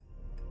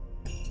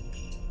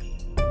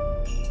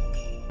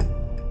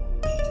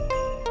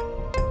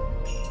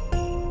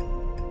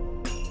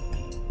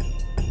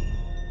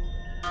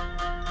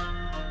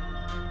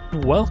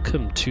and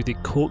welcome to the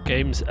Court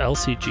Games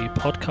LCG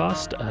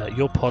podcast,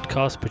 your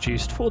podcast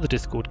produced for the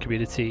Discord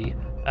community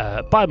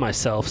by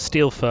myself,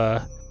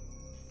 Steelfur.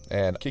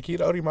 And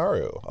Kikita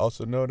Odimaru,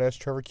 also known as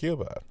Trevor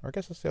Cuba. Or I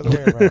guess it's the other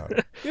way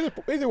around.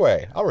 Either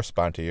way, I'll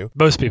respond to you.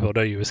 Most people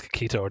know you as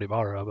Kikita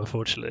Odimaru,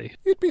 unfortunately.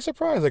 You'd be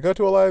surprised. I go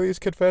to a lot of these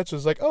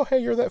conventions like, oh, hey,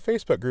 you're that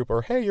Facebook group,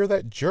 or hey, you're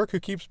that jerk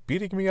who keeps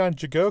beating me on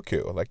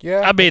Jigoku. Like,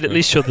 yeah. I mean, at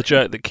least you're the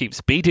jerk that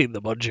keeps beating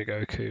them on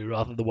Jigoku,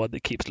 rather than the one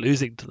that keeps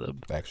losing to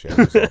them. Actually, I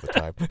lose all the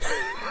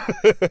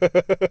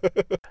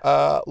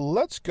time.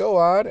 Let's go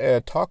on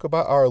and talk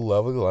about our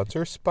lovely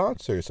Lunter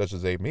sponsors, such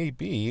as they may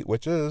be,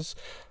 which is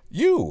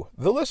you,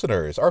 the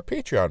listeners, our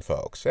Patreon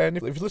folks. And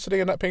if you're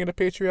listening and not paying to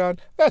Patreon,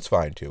 that's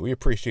fine too. We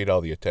appreciate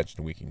all the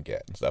attention we can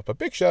get and stuff. But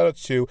big shout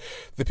outs to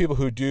the people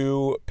who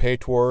do pay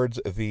towards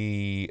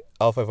the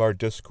L5R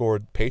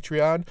Discord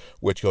Patreon,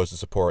 which goes to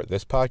support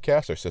this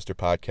podcast, our sister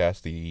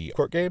podcast, the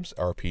Court Games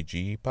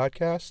RPG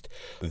podcast,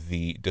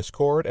 the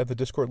Discord, and the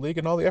Discord League,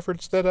 and all the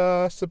efforts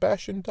that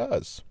Sebastian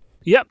does.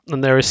 Yep,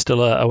 and there is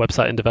still a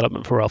website in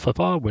development for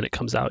L5R. When it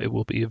comes out, it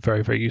will be a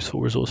very, very useful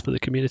resource for the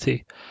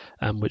community,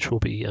 which will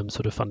be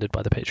sort of funded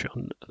by the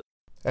Patreon.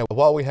 And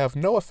while we have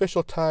no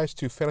official ties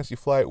to Fantasy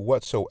Flight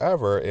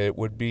whatsoever, it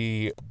would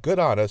be good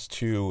on us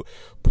to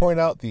point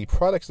out the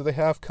products that they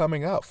have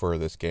coming out for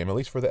this game, at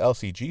least for the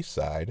LCG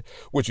side,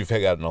 which you've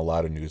gotten a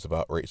lot of news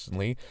about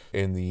recently.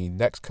 In the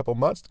next couple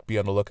months, be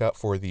on the lookout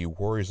for the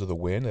Warriors of the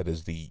Wind. That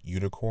is the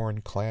Unicorn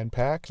Clan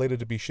Pack,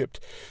 slated to be shipped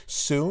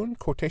soon,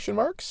 quotation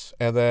marks.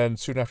 And then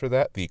soon after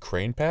that, the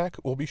Crane Pack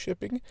will be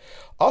shipping.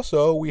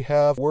 Also, we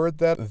have word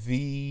that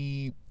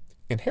the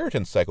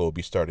Inheritance cycle will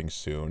be starting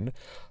soon,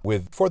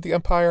 with For the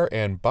Empire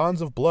and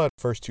Bonds of Blood,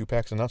 first two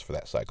packs announced for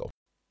that cycle.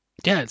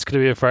 Yeah, it's going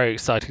to be a very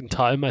exciting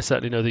time. I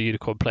certainly know the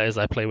Unicorn players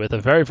I play with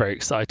are very, very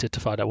excited to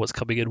find out what's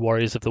coming in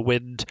Warriors of the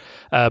Wind,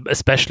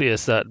 especially a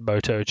certain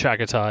Moto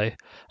Chagatai,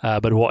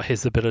 but what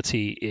his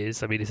ability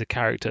is. I mean, he's a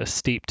character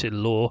steeped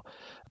in lore,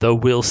 though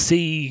we'll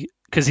see,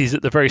 because he's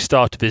at the very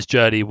start of his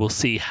journey, we'll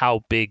see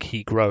how big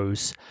he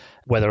grows,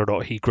 whether or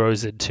not he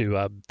grows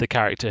into the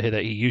character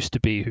that he used to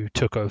be, who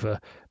took over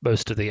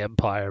most of the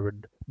Empire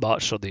and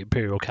marched on the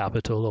Imperial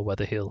capital, or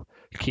whether he'll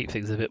keep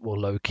things a bit more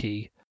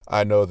low-key.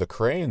 I know the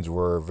Cranes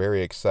were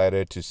very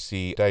excited to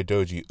see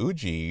Daidoji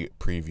Uji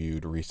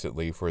previewed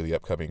recently for the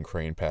upcoming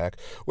Crane Pack,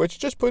 which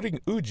just putting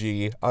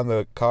Uji on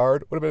the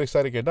card would have been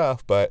exciting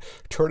enough, but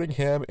turning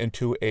him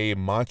into a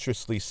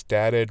monstrously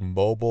statted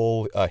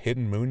mobile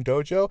Hidden Moon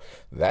dojo,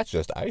 that's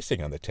just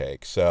icing on the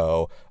cake.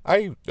 So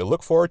I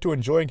look forward to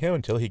enjoying him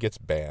until he gets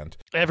banned.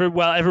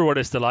 Everyone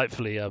is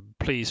delightfully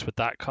pleased with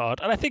that card,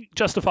 and I think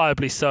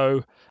justifiably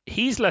so.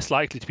 He's less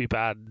likely to be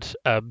banned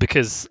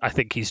because I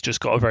think he's just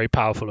got a very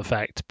powerful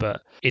effect,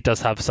 but it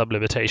does have some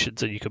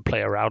limitations and you can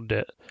play around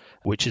it,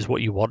 which is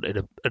what you want in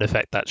an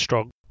effect that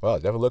strong. Well, I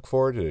definitely look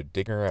forward to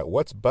digging out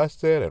what's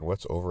busted and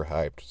what's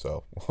overhyped,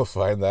 so we'll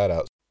find that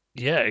out.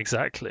 Yeah,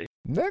 exactly.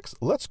 Next,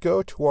 let's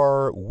go to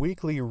our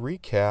weekly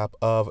recap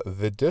of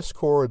the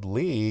Discord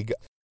League.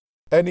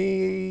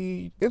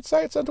 Any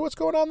insights into what's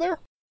going on there?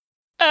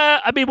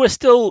 I mean, we're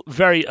still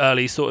very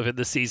early sort of in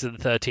the Season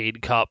 13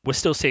 Cup. We're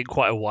still seeing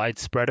quite a wide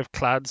spread of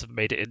clans have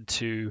made it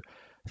into,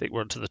 I think we're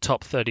onto the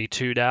top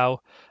 32 now.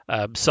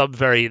 Some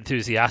very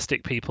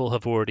enthusiastic people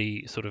have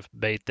already sort of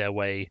made their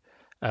way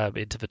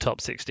into the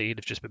top 16,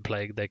 have just been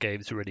playing their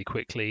games really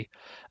quickly.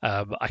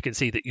 I can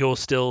see that you're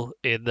still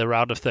in the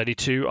round of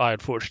 32. I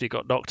unfortunately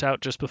got knocked out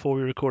just before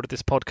we recorded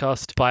this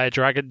podcast by a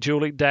dragon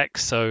dueling deck,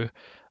 so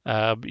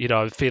I'm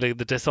feeling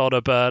the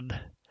dishonor burn.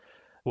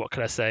 What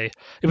can I say?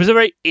 It was a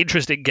very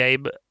interesting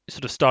game. It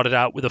sort of started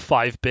out with a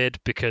 5 bid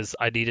because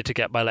I needed to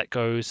get my let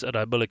goes, and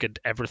I mulliganed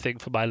everything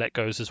for my let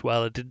goes as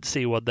well. I didn't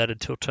see one then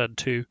until turn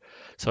 2,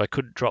 so I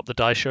couldn't drop the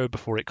die show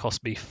before it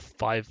cost me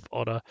 5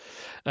 honor.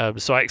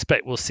 So I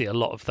expect we'll see a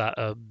lot of that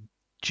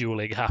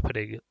dueling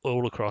happening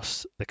all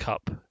across the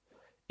cup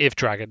if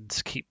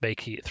dragons keep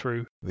making it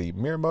through. The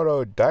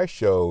Miyamoto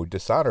Daisho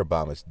Dishonor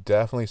Bomb is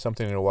definitely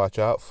something to watch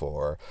out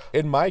for.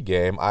 In my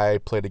game, I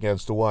played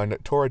against one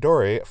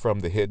Toradori from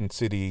the Hidden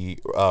City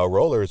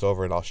Rollers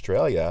over in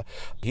Australia.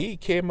 He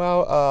came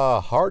out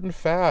hard and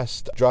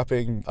fast,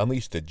 dropping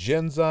Unleash the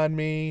Djinns on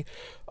me,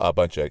 a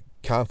bunch of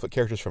conflict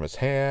characters from his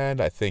hand.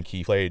 I think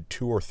he played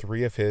 2 or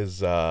 3 of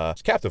his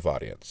Captive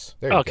Audience.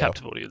 There you go.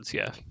 Captive Audience,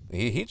 yeah.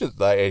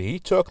 He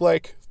took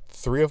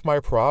 3 of my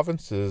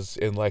provinces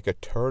in a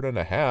turn and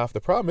a half.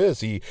 The problem is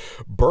he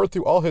burned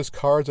through all his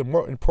cards and,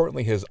 more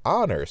importantly, his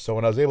honor. So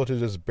when I was able to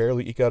just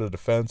barely eke out a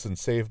defense and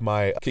save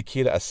my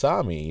Kikita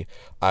Asami,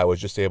 I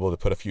was just able to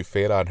put a few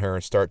fate on her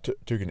and start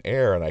taking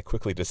air, and I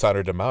quickly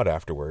dishonored him out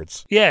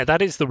afterwards. Yeah,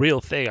 that is the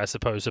real thing, I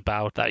suppose,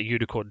 about that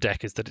Unicorn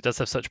deck, is that it does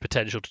have such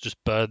potential to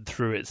just burn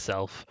through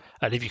itself.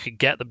 And if you can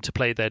get them to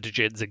play their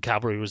Djinns and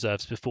Cavalry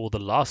Reserves before the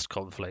last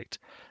conflict,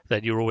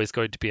 then you're always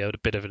going to be at a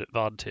bit of an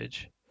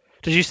advantage.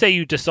 Did you say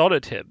you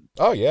dishonored him?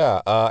 Oh,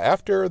 yeah.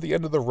 After the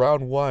end of the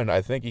round 1,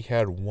 I think he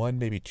had 1,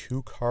 maybe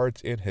 2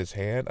 cards in his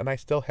hand, and I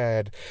still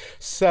had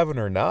 7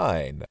 or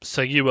 9.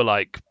 So you were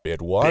like,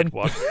 bid 1?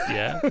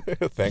 Yeah.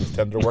 Things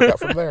tend to work out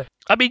from there.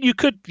 I mean, you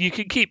can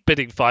keep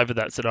bidding 5 in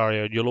that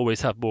scenario, and you'll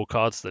always have more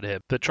cards than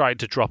him, but trying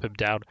to drop him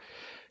down.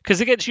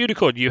 Because against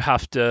Unicorn, you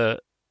have to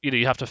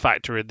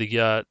factor in the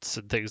yurts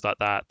and things like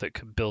that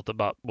can build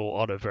them up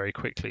more honor very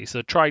quickly.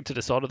 So trying to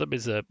dishonor them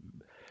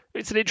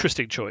it's an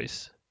interesting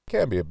choice.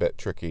 Can be a bit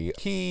tricky.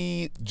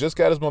 He just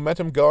got his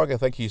momentum going. I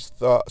think he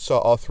saw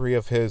all 3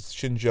 of his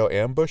Shinjo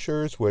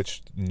ambushers,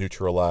 which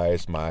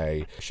neutralized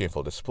my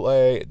shameful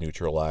display. It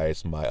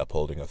neutralized my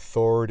upholding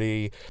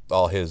authority.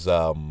 All his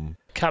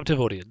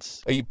captive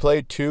audience. He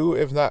played 2,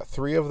 if not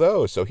 3 of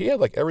those. So he had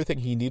like everything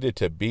he needed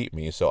to beat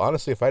me. So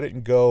honestly, if I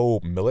didn't go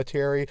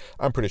military,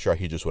 I'm pretty sure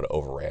he just would have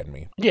overran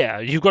me. Yeah,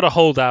 you've got to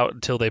hold out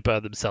until they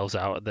burn themselves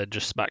out and then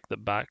just smack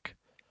them back.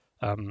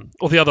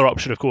 Or the other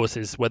option, of course,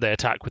 is when they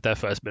attack with their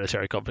first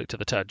military conflict of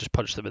the turn, just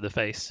punch them in the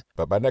face.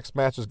 But my next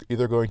match is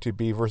either going to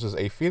be versus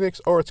a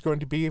Phoenix or it's going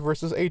to be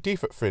versus a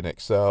Defit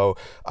Phoenix. So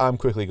I'm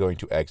quickly going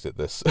to exit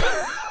this.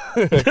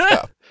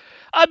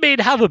 I mean,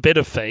 have a bit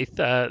of faith.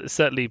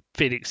 Certainly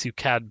Phoenix you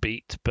can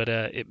beat, but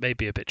it may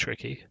be a bit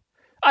tricky.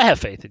 I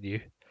have faith in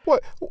you.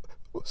 What?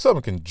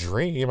 Someone can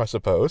dream, I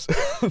suppose.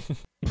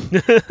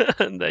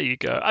 There you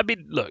go. I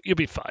mean, look, you'll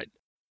be fine.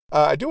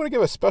 I do want to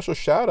give a special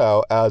shout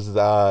out as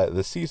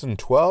the Season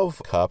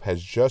 12 Cup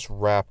has just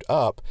wrapped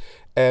up,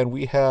 and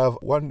we have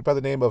one by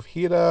the name of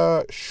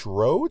Hida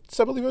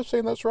Schroeds, I believe I'm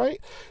saying that's right.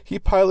 He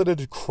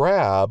piloted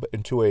Crab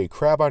into a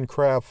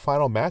crab-on-crab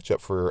final matchup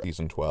for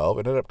Season 12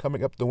 and ended up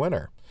coming up the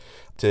winner.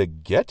 To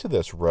get to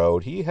this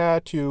road, he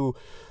had to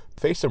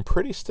face some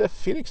pretty stiff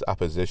Phoenix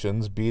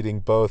oppositions, beating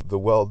both the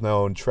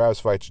well-known Travis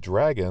Fights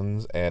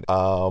Dragons and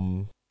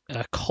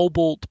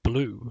Cobalt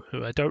Blue,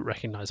 who I don't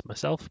recognize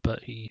myself,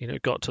 but he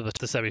got to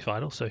the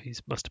semi-final, so he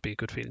must be a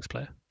good Phoenix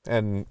player.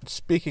 And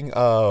speaking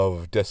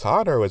of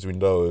dishonor, as we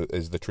know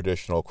is the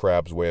traditional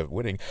Crab's way of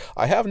winning,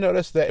 I have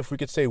noticed that if we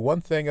could say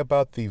one thing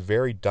about the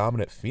very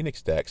dominant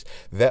Phoenix decks,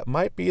 that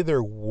might be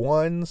their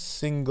one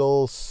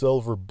single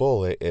silver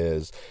bullet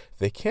is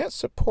they can't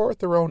support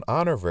their own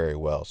honor very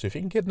well. So if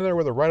you can get in there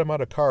with the right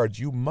amount of cards,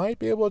 you might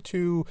be able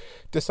to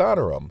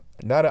dishonor them.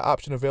 Not an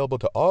option available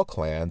to all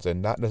clans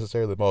and not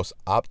necessarily the most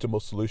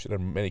optimal solution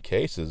in many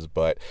cases,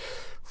 but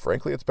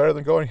frankly, it's better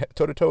than going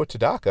toe-to-toe with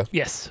Tadaka.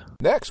 Yes.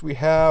 Next, we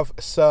have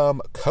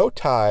some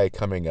Kotai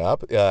coming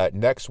up.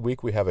 Next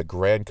week, we have a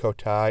Grand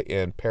Kotai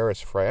in Paris,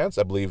 France.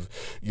 I believe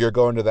you're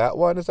going to that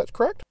one. Is that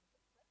correct?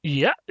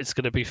 Yeah, it's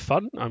going to be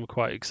fun. I'm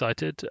quite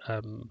excited.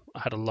 I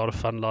had a lot of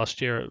fun last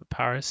year at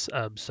Paris,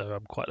 so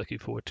I'm quite looking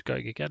forward to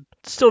going again.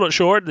 Still not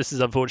sure, and this is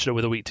unfortunate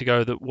with a week to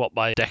go, that what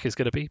my deck is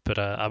going to be, but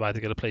I'm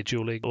either going to play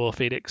Dueling or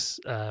Phoenix,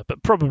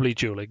 but probably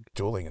Dueling.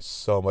 Dueling is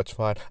so much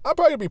fun. I'm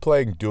probably going to be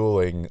playing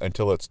Dueling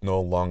until it's no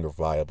longer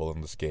viable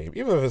in this game,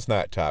 even if it's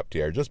not top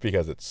tier, just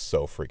because it's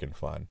so freaking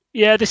fun.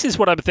 Yeah, this is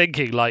what I'm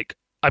thinking, like,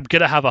 I'm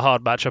going to have a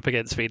hard matchup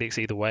against Phoenix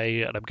either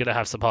way, and I'm going to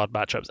have some hard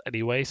matchups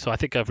anyway, so I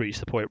think I've reached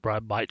the point where I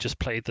might just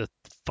play the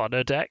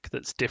funner deck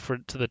that's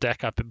different to the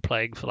deck I've been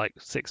playing for like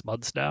 6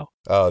 months now.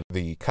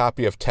 The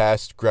copy of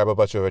Test, grab a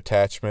bunch of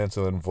attachments,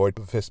 and then void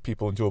fist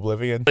people into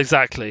oblivion.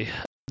 Exactly.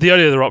 The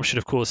only other option,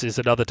 of course, is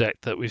another deck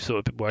that we've sort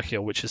of been working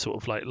on, which is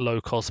sort of like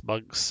low-cost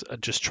monks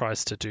and just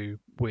tries to do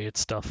weird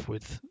stuff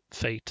with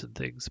fate and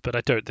things, but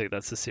I don't think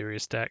that's a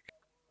serious deck.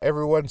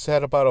 Everyone's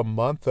had about a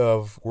month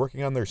of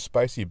working on their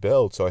spicy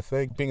build, so I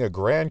think being a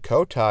Grand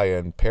Kotai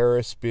and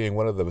Paris being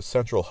one of the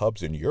central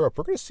hubs in Europe,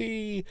 we're going to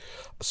see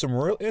some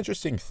real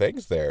interesting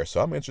things there.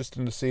 So I'm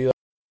interested to see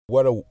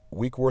what a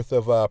week worth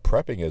of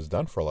prepping has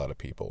done for a lot of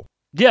people.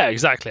 Yeah,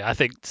 exactly. I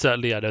think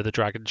certainly I know the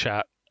Dragon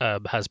Chat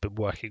has been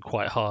working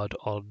quite hard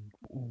on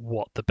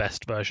what the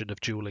best version of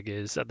dueling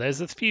is, and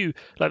there's a few,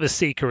 like the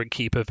Seeker and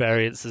Keeper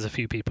variants, there's a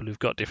few people who've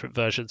got different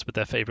versions with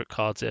their favorite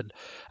cards in.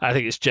 I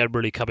think it's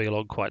generally coming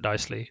along quite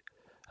nicely,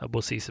 and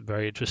we'll see some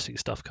very interesting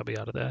stuff coming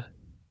out of there.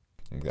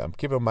 I'm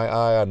keeping my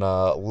eye on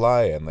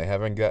Lion. They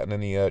haven't gotten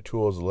any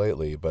tools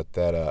lately, but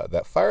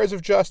that Fires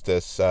of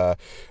Justice,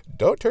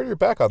 don't turn your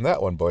back on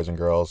that one, boys and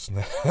girls.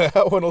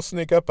 That one will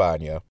sneak up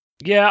on you.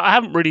 Yeah, I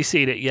haven't really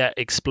seen it yet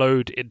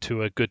explode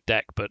into a good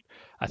deck, but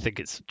I think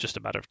it's just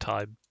a matter of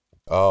time.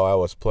 Oh, I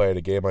was playing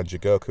a game on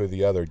Jigoku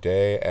the other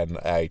day, and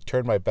I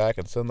turned my back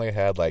and suddenly I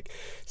had like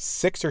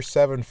 6 or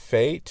 7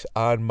 Fate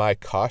on my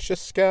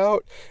Cautious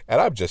Scout, and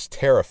I'm just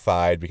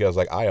terrified because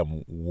like I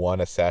am one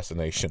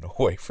assassination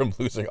away from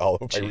losing all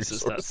of my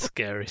resources. That's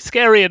scary.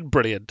 Scary and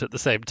brilliant at the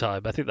same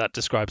time. I think that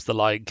describes the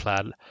Lion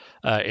Clan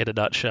in a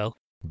nutshell.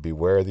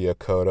 Beware the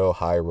Okoto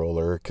High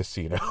Roller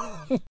Casino.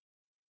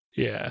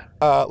 Yeah.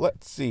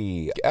 Let's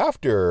see.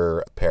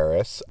 After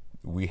Paris,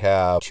 we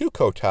have 2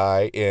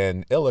 Kotai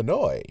in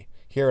Illinois,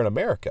 here in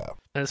America.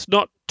 And it's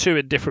not 2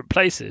 in different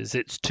places,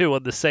 it's 2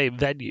 on the same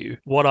venue,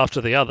 one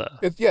after the other.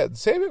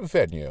 Same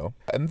venue.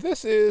 And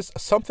this is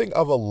something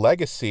of a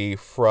legacy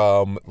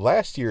from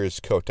last year's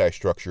Kotai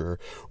structure,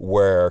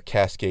 where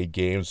Cascade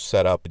Games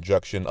set up in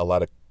Junction a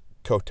lot of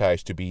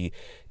Kotais to be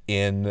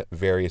in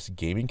various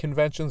gaming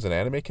conventions and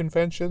anime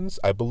conventions.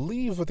 I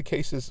believe what the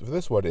case is for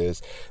this one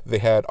is they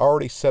had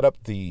already set up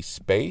the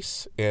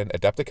space in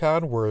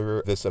Adepticon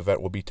where this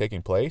event will be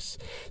taking place.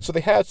 So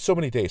they had so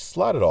many days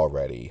slotted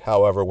already.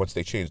 However, once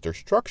they changed their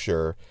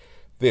structure,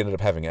 they ended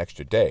up having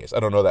extra days. I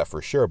don't know that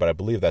for sure, but I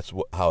believe that's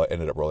how it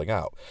ended up rolling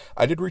out.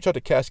 I did reach out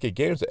to Cascade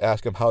Games to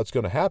ask them how it's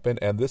going to happen,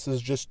 and this is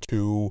just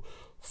 2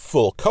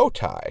 full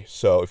Kotai.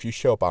 So if you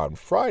show up on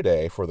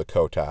Friday for the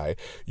Kotai,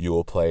 you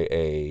will play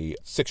a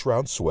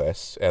 6-round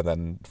Swiss, and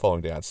then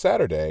following day on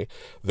Saturday,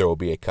 there will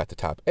be a cut to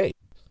top 8.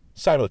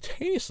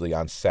 Simultaneously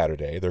on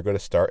Saturday, they're going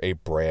to start a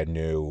brand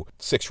new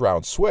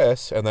 6-round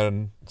Swiss, and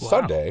then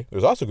Sunday,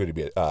 there's also going to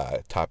be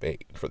a top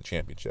 8 for the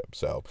championship.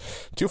 So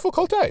 2 full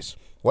Kotais,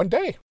 1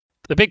 day.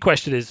 The big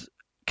question is,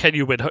 can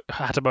you win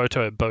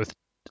Hatamoto in both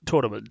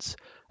tournaments?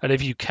 And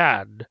if you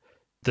can,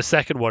 the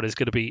second one is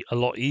going to be a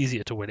lot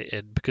easier to win it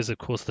in because, of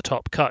course, the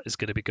top cut is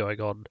going to be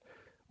going on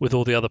with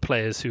all the other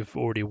players who've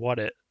already won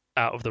it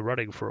out of the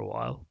running for a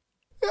while.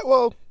 Yeah,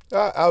 well,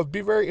 I would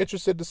be very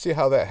interested to see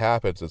how that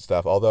happens and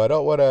stuff, although I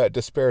don't want to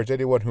disparage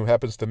anyone who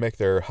happens to make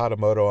their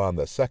Hatamoto on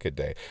the second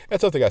day.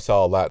 That's something I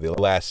saw a lot in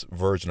the last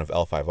version of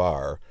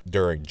L5R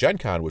during Gen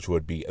Con, which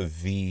would be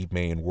the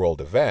main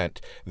world event.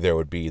 There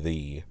would be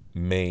the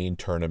main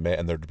tournament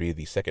and there'd be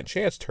the second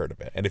chance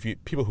tournament, and if you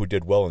people who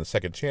did well in the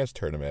second chance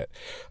tournament,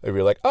 they'd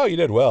be like, oh, you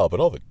did well, but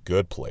all the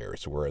good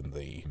players were in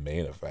the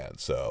main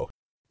event. So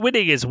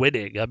winning is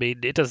winning. I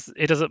mean, it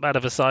doesn't matter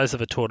the size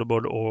of a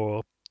tournament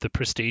or the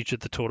prestige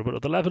of the tournament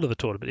or the level of the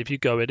tournament. If you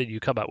go in and you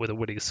come out with a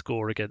winning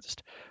score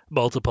against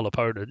multiple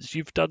opponents,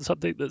 you've done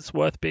something that's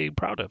worth being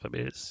proud of. I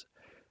mean,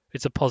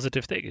 it's a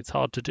positive thing. It's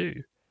hard to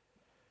do.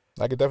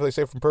 I can definitely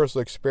say from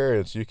personal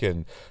experience, you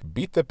can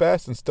beat the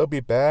best and still be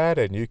bad,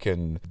 and you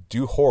can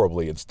do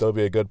horribly and still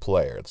be a good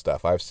player and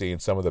stuff. I've seen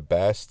some of the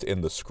best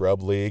in the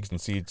scrub leagues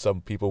and seen some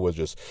people with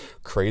just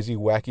crazy,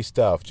 wacky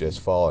stuff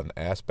just falling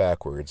ass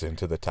backwards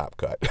into the top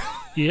cut.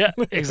 Yeah,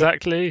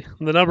 exactly.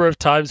 The number of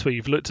times where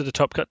you've looked at the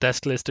top cut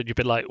desk list and you've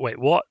been like, wait,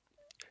 what?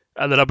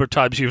 And the number of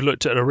times you've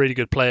looked at a really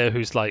good player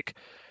who's like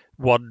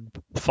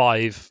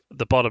 1-5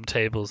 the bottom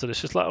tables, and it's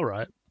just like, all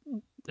right,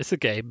 it's a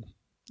game.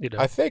 You know.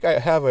 I think I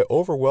have an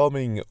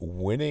overwhelming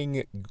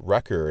winning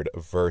record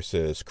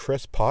versus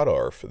Chris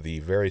Podorf, the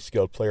very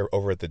skilled player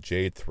over at the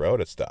Jade Throne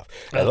and stuff.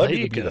 And let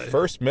me be the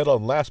first, middle,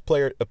 and last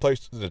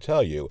place to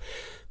tell you,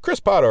 Chris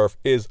Podorf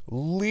is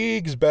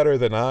leagues better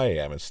than I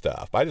am and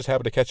stuff. I just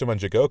happened to catch him on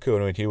Jigoku,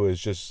 and when he was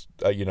just,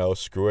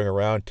 screwing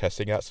around,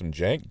 testing out some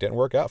jank, didn't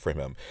work out for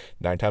him.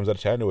 9 times out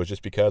of 10, it was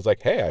just because,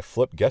 hey, I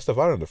flipped Guest of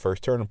Honor the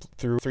first turn and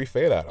threw 3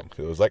 fade at him.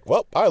 It was like,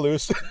 well, I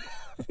lose.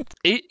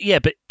 Yeah,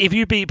 but if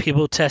you beat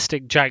people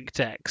testing jank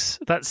decks,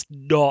 that's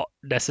not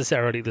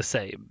necessarily the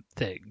same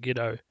thing, you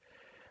know.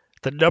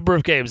 The number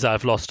of games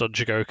I've lost on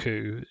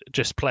Jigoku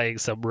just playing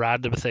some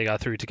random thing I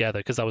threw together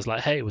because I was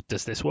like, hey,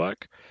 does this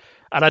work?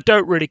 And I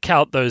don't really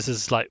count those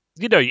as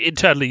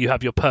internally you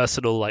have your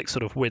personal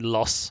sort of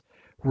win-loss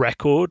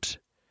record,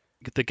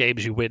 the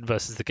games you win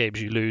versus the games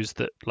you lose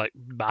that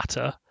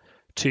matter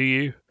to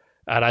you.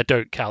 And I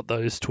don't count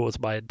those towards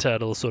my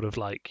internal sort of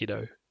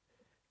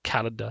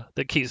calendar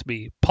that keeps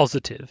me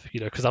positive,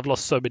 because I've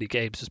lost so many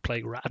games just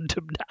playing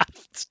random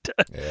nafts.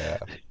 Yeah.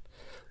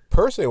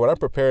 Personally, when I'm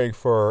preparing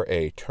for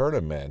a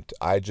tournament,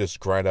 I just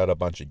grind out a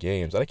bunch of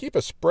games, and I keep a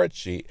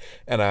spreadsheet,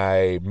 and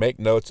I make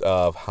notes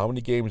of how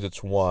many games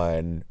it's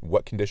won,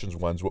 what conditions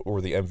won, what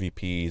were the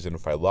MVPs, and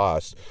if I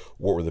lost,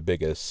 what were the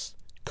biggest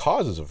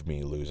causes of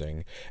me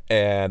losing.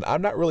 And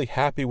I'm not really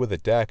happy with a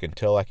deck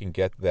until I can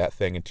get that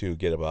thing into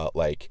get about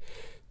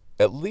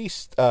at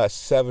least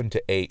 7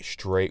 to 8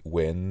 straight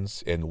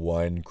wins in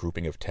one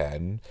grouping of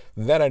 10.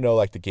 Then I know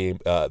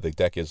the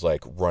deck is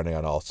running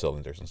on all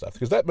cylinders and stuff.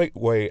 Because that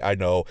way I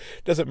know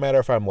it doesn't matter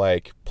if I'm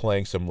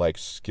playing some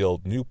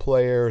skilled new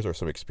players or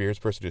some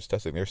experienced person just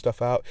testing their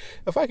stuff out.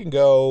 If I can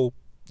go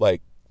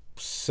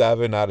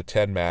 7 out of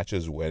 10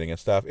 matches winning and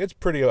stuff, it's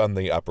pretty on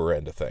the upper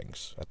end of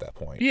things at that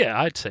point. Yeah,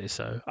 I'd say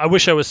so. I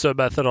wish I was so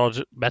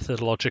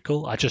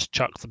methodological. I just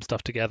chuck some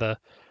stuff together,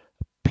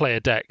 play a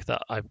deck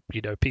that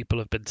people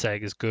have been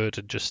saying is good,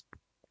 and just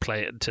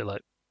play it until I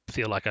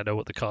feel like I know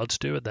what the cards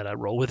do, and then I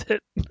roll with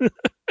it.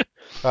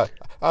 I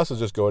also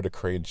just go into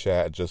Crane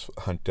Chat and just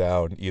hunt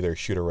down either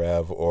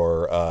Shooterev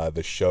or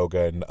the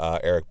Shogun,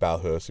 Eric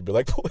Balhus, and be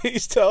like,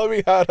 please tell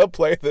me how to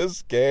play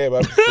this game.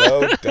 I'm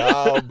so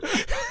dumb.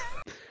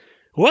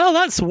 Well,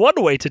 that's one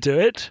way to do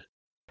it.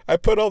 I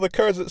put all the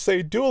cards that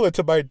say duel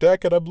into my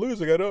deck and I'm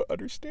losing. I don't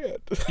understand.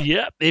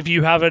 Yeah, if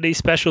you have any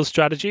special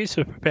strategies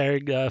for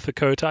preparing for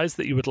Kotais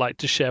that you would like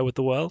to share with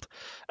the world,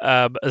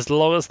 as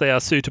long as they are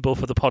suitable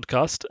for the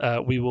podcast,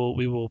 we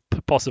will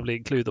possibly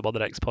include them on the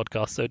next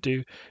podcast. So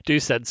do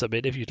send some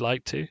in if you'd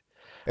like to.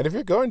 And if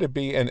you're going to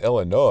be in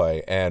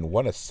Illinois and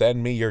want to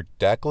send me your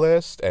deck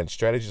list and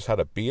strategies how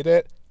to beat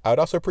it, I would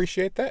also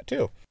appreciate that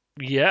too.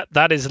 Yeah,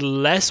 that is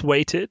less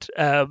weighted.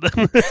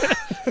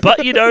 But,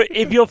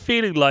 if you're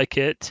feeling like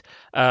it,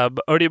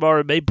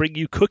 Onimaru may bring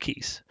you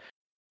cookies.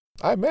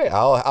 I may.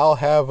 I'll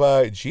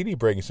have Jeannie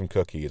bring some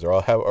cookies, or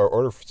or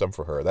order some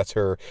for her. That's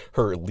her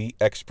elite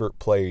expert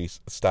play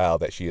style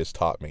that she has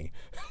taught me.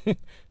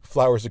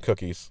 Flowers and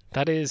cookies.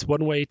 That is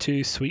one way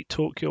to sweet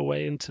talk your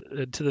way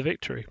into the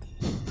victory.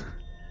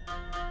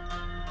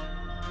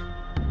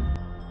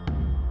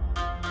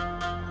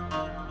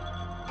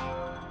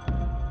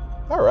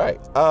 All right.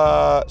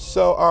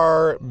 So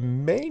our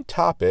main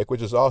topic,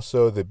 which is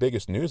also the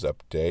biggest news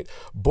update,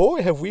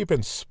 boy, have we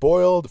been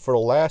spoiled for the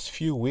last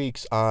few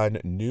weeks on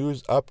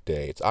news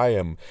updates. I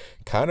am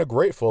kind of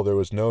grateful there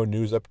was no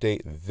news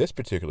update this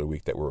particular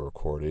week that we're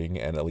recording,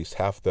 and at least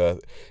half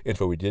the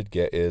info we did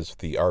get is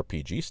the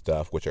RPG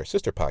stuff, which our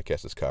sister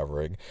podcast is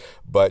covering,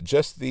 but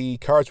just the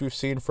cards we've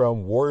seen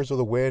from Warriors of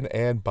the Wind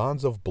and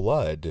Bonds of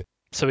Blood.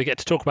 So we get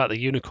to talk about the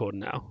unicorn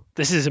now.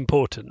 This is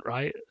important,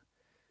 right?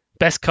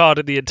 Best card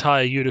in the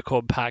entire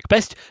unicorn pack.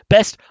 Best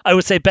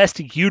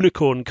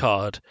unicorn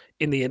card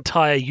in the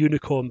entire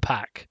unicorn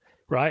pack,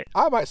 right?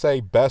 I might say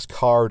best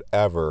card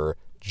ever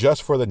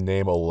just for the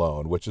name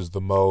alone, which is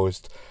the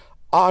most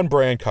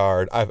on-brand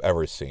card I've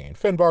ever seen.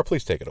 Finbar,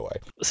 please take it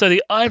away. So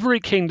the Ivory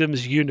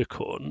Kingdom's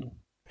unicorn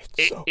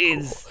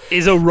is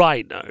cool. a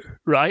rhino,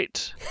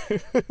 right?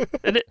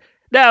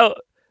 Now,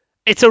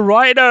 it's a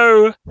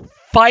rhino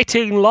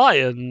fighting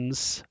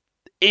lions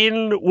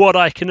in what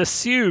I can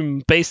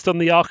assume, based on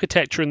the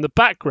architecture in the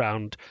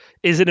background,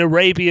 is an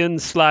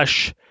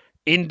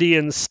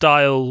Arabian/Indian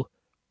style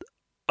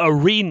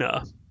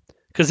arena.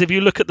 Because if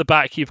you look at the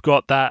back, you've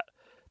got that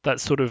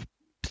sort of,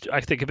 I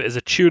think of it as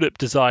a tulip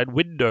design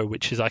window,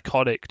 which is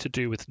iconic to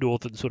do with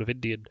northern sort of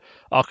Indian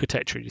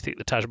architecture. You think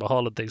the Taj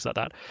Mahal and things like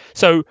that.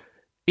 So,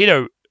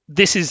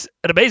 this is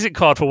an amazing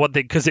card for one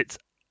thing, because it's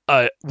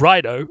a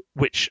rhino,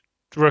 which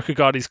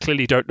Rokuganis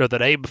clearly don't know the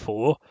name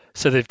for,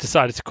 so they've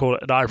decided to call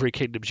it an Ivory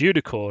Kingdom's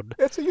unicorn.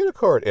 It's a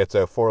unicorn. It's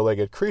a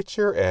four-legged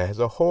creature. It has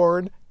a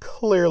horn.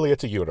 Clearly,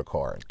 it's a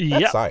unicorn.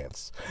 That's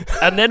science.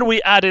 And then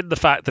we add in the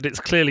fact that it's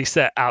clearly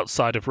set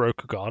outside of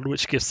Rokugan,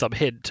 which gives some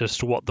hint as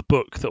to what the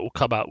book that will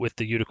come out with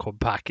the unicorn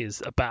pack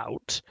is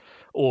about.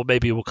 Or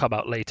maybe it will come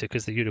out later,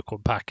 because the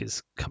unicorn pack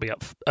is coming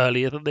up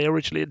earlier than they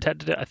originally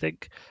intended it, I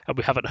think. And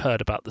we haven't heard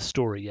about the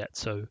story yet,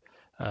 so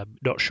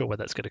not sure when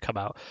that's going to come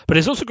out. But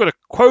it's also got a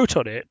quote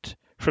on it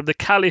from the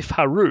Caliph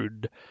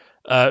Harun,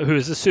 who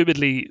is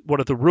assumedly one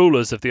of the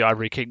rulers of the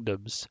Ivory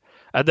Kingdoms.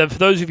 And then for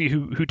those of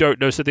you who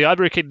don't know, so the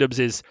Ivory Kingdoms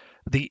it's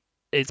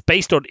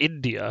based on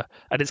India,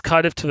 and it's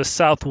kind of to the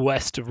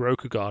southwest of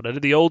Rokugan. And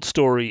in the old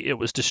story, it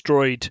was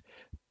destroyed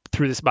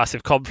through this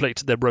massive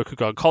conflict, and then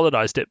Rokugan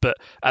colonized it. But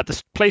at the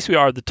place we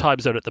are in the time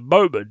zone at the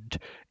moment,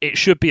 it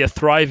should be a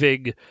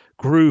thriving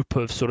group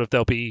of sort of,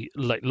 there'll be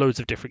like loads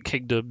of different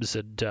kingdoms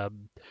and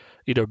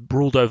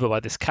ruled over by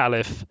this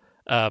caliph.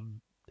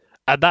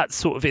 And that's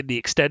sort of in the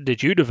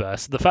extended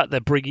universe. The fact they're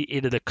bringing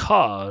in a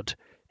card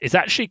is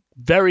actually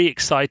very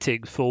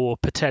exciting for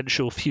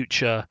potential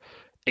future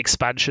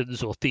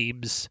expansions or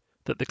themes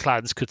that the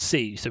clans could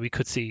see. So we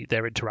could see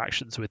their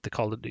interactions with the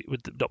colony,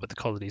 not with the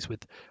colonies,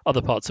 with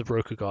other parts of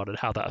Rokugan, and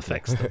how that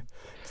affects them.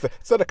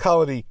 It's not a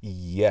colony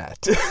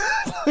yet.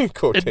 No,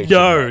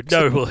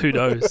 well, who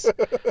knows?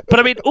 But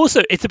I mean,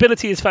 also, its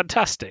ability is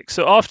fantastic.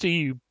 So after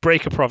you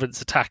break a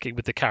province attacking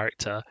with the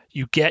character,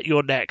 you get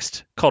your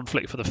next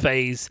conflict for the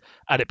phase,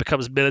 and it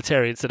becomes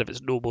military instead of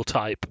its normal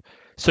type.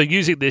 So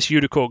using this,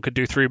 unicorn can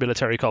do 3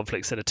 military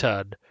conflicts in a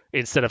turn,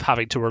 instead of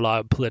having to rely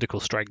on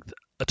political strength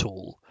at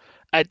all.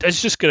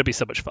 It's just going to be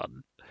so much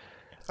fun.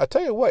 I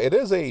tell you what, it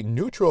is a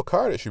neutral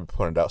card, it should be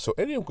pointed out, so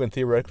anyone can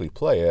theoretically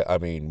play it. I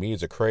mean, me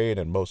as a Crane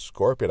and most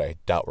Scorpion, I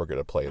doubt we're going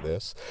to play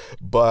this.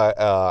 But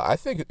I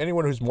think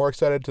anyone who's more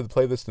excited to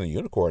play this than the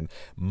Unicorn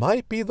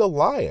might be the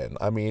Lion.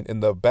 I mean, in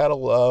the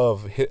Battle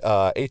of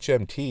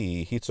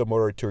HMT,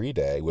 Hitsumoto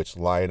Turide, which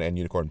Lion and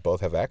Unicorn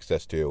both have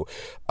access to,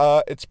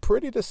 it's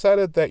pretty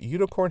decided that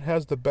Unicorn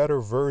has the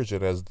better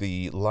version, as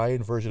the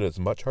Lion version is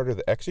much harder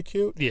to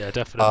execute. Yeah,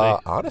 definitely.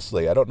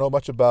 Honestly, I don't know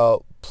much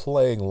about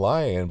playing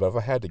Lion, but if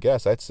I had to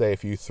guess, I'd say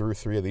if you threw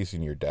 3 of these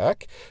in your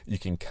deck, you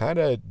can kind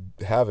of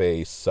have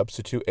a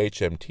substitute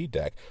HMT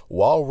deck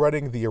while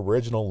running the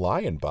original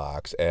Lion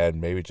box,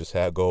 and maybe just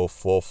go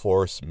full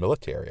force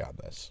military on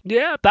this.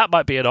 Yeah, that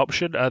might be an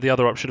option. The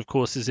other option, of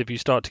course, is if you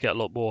start to get a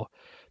lot more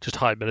just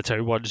high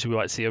military ones, we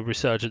might see a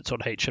resurgence on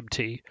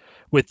HMT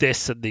with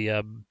this and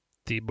the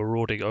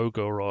marauding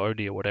ogre or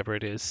oni or whatever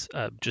it is,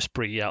 just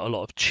bringing out a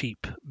lot of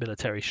cheap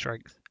military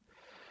strength.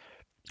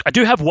 I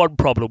do have one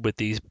problem with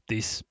these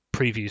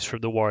previews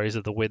from the Warriors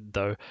of the Wind,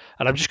 though,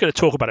 and I'm just going to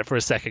talk about it for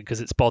a second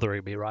because it's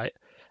bothering me, right?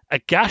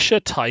 Agasha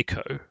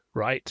Taiko,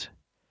 right?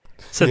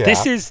 So yeah.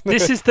 This is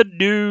the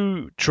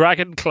new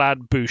Dragon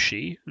Clan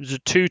Bushi. It's a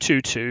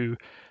 2/2/2,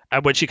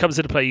 and when she comes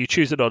into play, you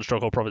choose a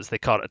non-stronghold province. They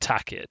can't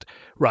attack it,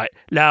 right?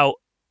 Now,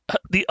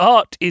 the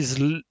art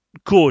is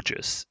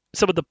gorgeous.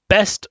 Some of the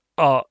best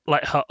art,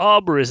 like her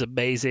armor is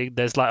amazing.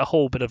 There's like a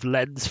whole bit of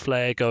lens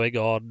flare going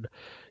on.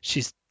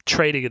 She's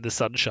training in the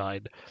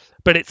sunshine,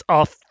 but it's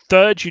our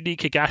 3rd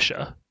unique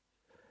Agasha,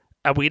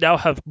 and we now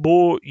have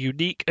more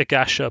unique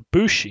Agasha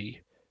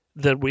Bushi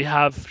than we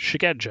have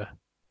Shigenja.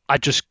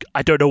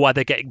 I don't know why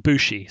they're getting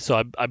Bushi,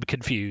 so I'm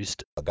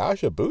confused.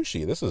 Agasha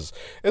Bushi. This is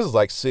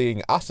like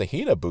seeing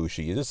Asahina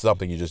Bushi. This is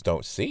something you just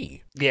don't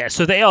see. Yeah,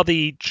 so they are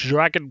the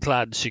Dragon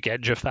Clan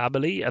Shugenja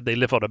family, and they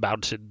live on a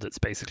mountain that's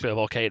basically a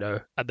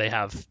volcano, and they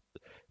have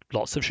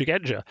lots of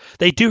Shugenja.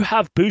 They do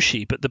have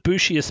Bushi, but the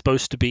Bushi is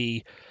supposed to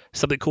be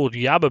something called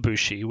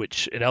Yamabushi,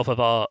 which in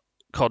Elphaba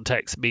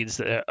context means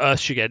that they're Earth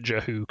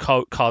Shugenja who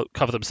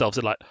cover themselves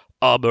in like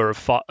armor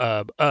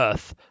of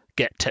Earth,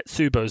 get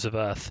Tetsubos of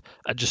Earth,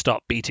 and just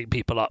start beating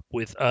people up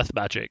with Earth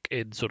magic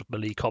in sort of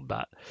melee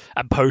combat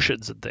and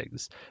potions and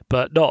things,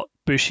 but not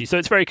Bushi. So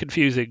it's very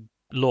confusing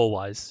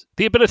lore-wise.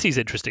 The ability is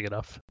interesting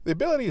enough. The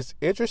ability is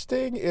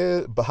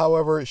interesting, but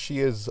however, she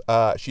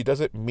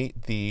doesn't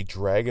meet the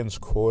dragon's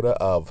quota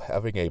of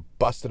having a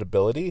busted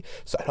ability,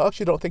 so I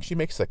actually don't think she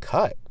makes the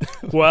cut.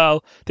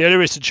 Well, the only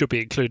reason she'll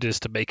be included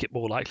is to make it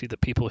more likely that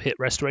people hit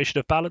Restoration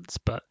of Balance,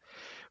 but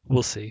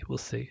we'll see.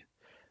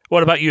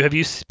 What about you? Have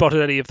you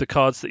spotted any of the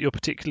cards that you're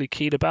particularly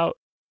keen about?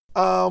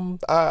 I'm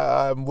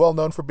well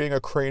known for being a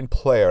Crane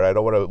player, and I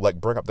don't want to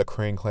like bring up the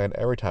Crane clan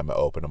every time I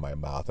open my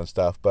mouth and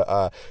stuff,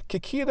 but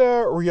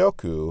Kikita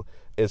Ryoku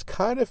is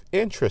kind of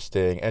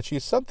interesting, and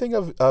she's something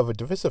of a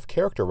divisive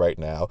character right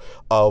now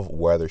of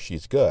whether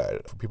she's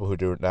good. For people who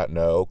do not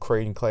know,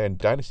 Crane Clan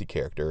Dynasty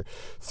character,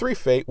 3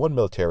 Fate, 1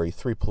 Military,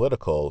 3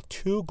 Political,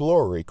 2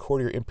 Glory,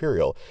 Courtier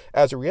Imperial.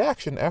 As a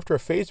reaction, after a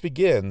phase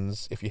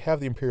begins, if you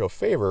have the Imperial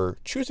favor,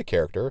 choose a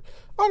character,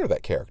 honor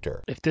that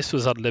character. If this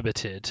was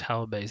unlimited,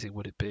 how amazing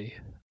would it be?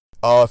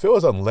 Oh, if it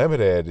was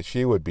unlimited,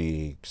 she would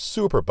be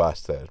super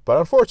busted. But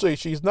unfortunately,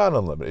 she's not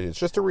unlimited. It's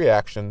just a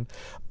reaction.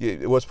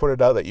 It was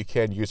pointed out that you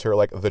can use her,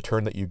 like, the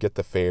turn that you get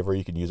the favor,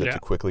 you can use it to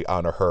quickly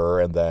honor her,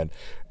 and then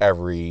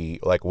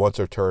once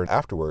a turn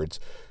afterwards,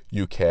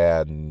 you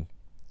can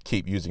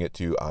keep using it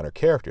to honor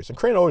characters. And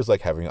Crane always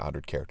like having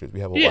honored characters.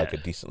 We have, a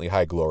decently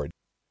high glory.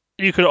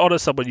 You could honor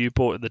someone you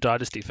bought in the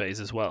Dynasty phase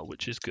as well,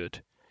 which is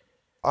good.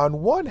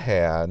 On one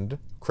hand,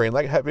 Crane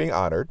like being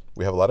honored.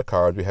 We have a lot of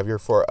cards. We have your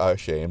 4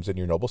 shames and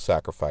your noble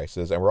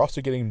sacrifices, and we're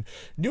also getting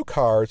new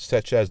cards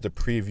such as the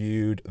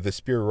previewed The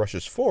Spear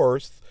Rushes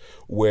Forth,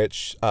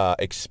 which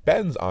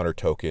expends honor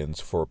tokens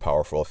for a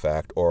powerful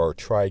effect, or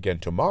Try Again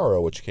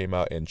Tomorrow, which came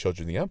out in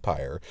Children of the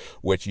Empire,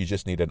 which you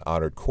just need an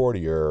honored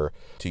courtier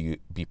to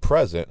be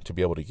present to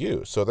be able to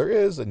use. So there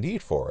is a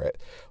need for it.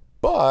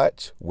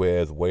 But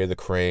with Way of the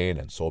Crane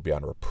and Soul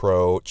Beyond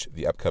Reproach,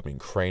 the upcoming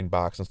Crane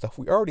box and stuff,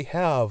 we already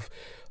have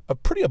a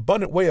pretty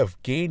abundant way of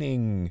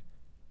gaining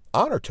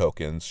honor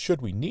tokens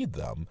should we need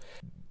them.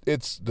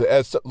 It's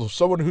as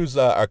someone who's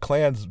our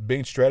clan's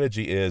main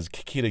strategy is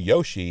Kikita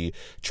Yoshi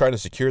trying to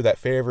secure that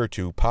favor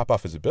to pop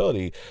off his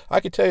ability. I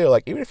can tell you,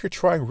 like, even if you're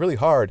trying really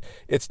hard,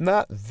 it's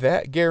not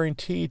that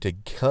guaranteed to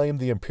claim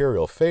the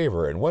Imperial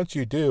favor. And once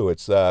you do,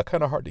 it's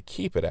kind of hard to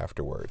keep it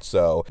afterwards.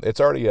 So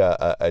it's already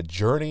a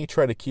journey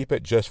trying to keep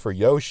it just for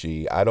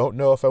Yoshi. I don't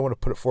know if I want to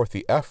put forth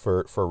the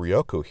effort for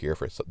Ryoku here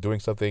for doing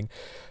something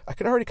I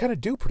can already kind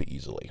of do pretty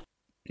easily.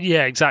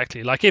 Yeah,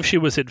 exactly. Like if she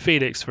was in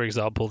Phoenix, for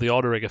example, the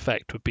honoring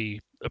effect would be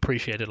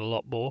appreciated a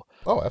lot more.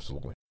 Oh,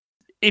 absolutely.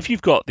 If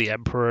you've got the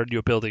Emperor and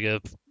you're building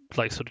a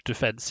like sort of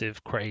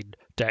defensive Crane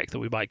deck that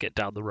we might get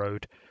down the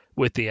road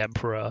with the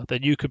Emperor,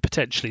 then you could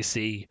potentially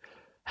see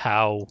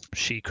how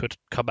she could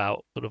come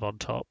out sort of on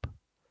top.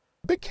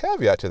 Big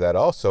caveat to that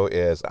also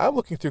is I'm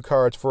looking through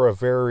cards for a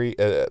very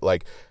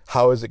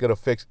how is it going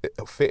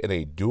to fit in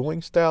a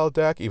dueling style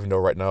deck, even though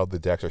right now the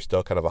decks are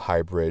still kind of a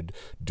hybrid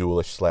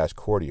duelist /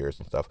 courtiers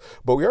and stuff.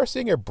 But we are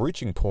seeing a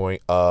breaching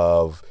point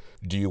of,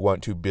 do you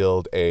want to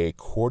build a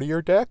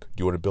courtier deck?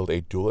 Do you want to build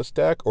a duelist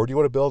deck? Or do you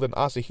want to build an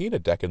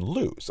Asahina deck and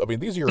lose? I mean,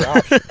 these are your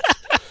options.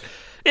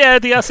 Yeah,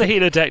 the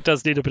Asahina deck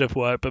does need a bit of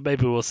work, but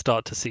maybe we'll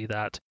start to see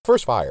that.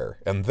 First fire,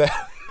 and then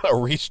a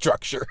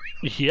restructure.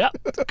 Yeah,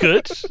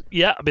 good.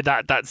 Yeah, I mean,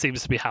 that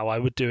seems to be how I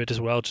would do it as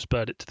well. Just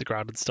burn it to the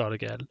ground and start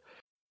again.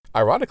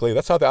 Ironically,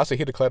 that's how the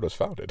Asahina clan was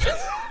founded.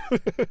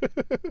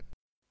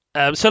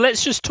 So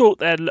let's just talk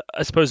then,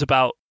 I suppose,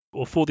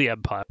 for the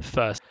Empire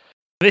first.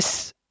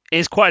 This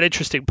is quite an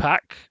interesting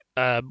pack.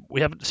 We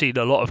haven't seen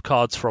a lot of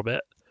cards from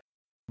it.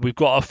 We've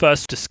got our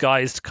first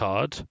disguised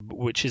card,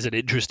 which is an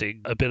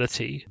interesting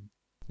ability.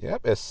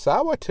 Yep,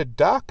 Isawa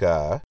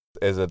Tadaka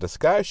is a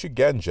disguised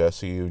Shugenja,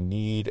 so you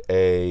need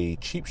a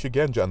cheap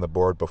Shugenja on the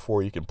board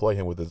before you can play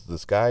him with his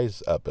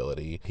disguise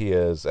ability. He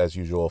is, as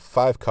usual,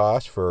 5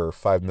 cost for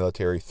 5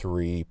 military,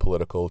 3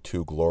 political,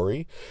 2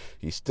 glory.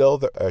 He's still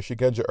the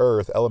Shugenja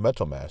Earth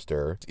Elemental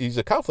Master. He's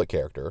a conflict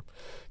character.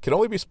 Can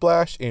only be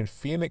splashed in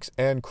Phoenix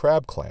and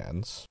Crab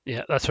clans.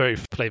 Yeah, that's very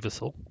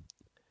flavorful.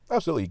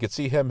 Absolutely. You can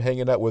see him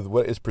hanging out with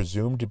what is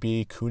presumed to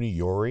be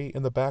Kuniyori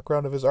in the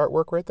background of his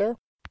artwork right there.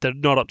 They're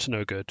not up to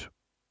no good.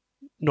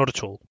 Not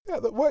at all. Yeah,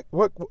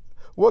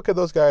 what could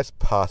those guys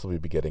possibly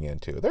be getting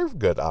into? They're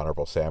good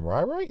honorable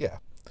samurai, right? Yeah.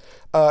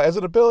 As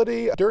an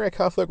ability, during a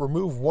conflict,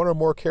 remove 1 or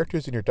more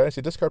characters in your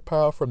Dynasty discard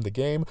pile from the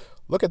game.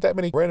 Look at that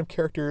many random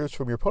characters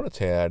from your opponent's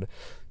hand.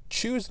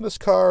 Choose and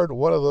discard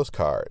one of those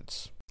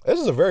cards. This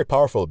is a very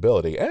powerful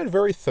ability and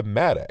very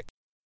thematic.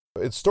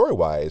 In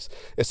story-wise,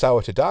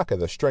 Isawa Tadaka,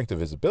 the strength of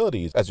his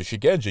abilities, as a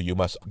Shigenja, you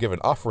must give an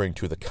offering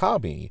to the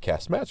Kami,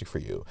 cast magic for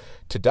you.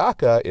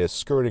 Tadaka is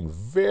skirting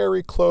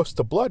very close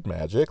to blood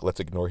magic. Let's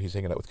ignore he's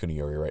hanging out with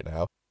Kuniyori right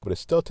now, but it's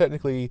still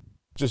technically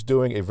just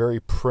doing a very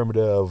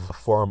primitive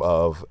form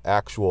of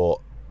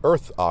actual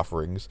earth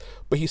offerings,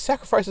 but he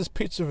sacrifices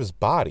pieces of his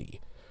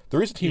body. The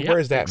reason he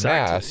wears that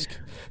mask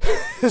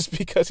is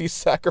because he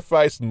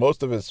sacrificed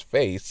most of his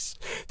face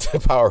to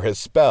power his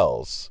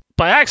spells.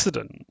 By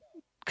accident.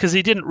 Because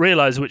he didn't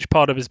realize which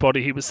part of his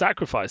body he was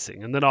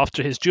sacrificing. And then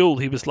after his duel,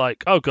 he was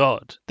like, oh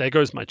God, there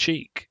goes my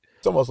cheek.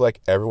 It's almost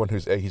like everyone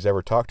he's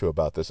ever talked to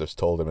about this has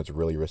told him it's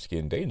really risky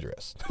and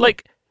dangerous.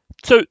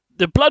 So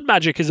the blood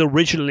magic is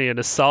originally an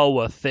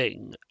Isawa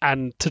thing.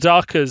 And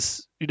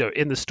Tadaka's,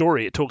 in the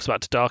story, it talks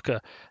about Tadaka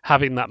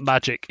having that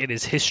magic in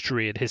his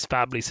history and his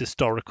family's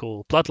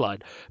historical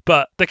bloodline.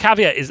 But the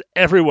caveat is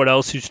everyone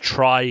else who's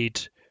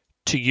tried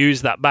to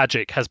use that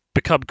magic has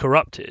become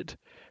corrupted.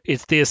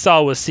 It's the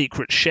Isawa's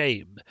secret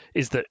shame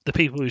is that the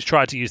people who's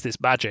tried to use this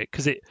magic,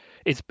 because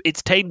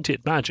it's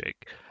tainted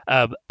magic,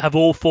 have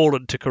all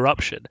fallen to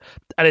corruption.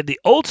 And in the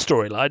old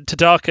storyline,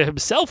 Tadaka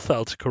himself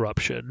fell to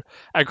corruption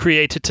and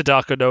created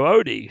Tadaka no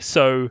Oni.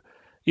 So,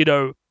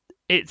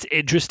 it's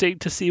interesting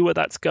to see where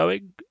that's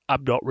going.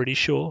 I'm not really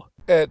sure.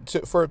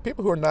 For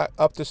people who are not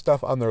up to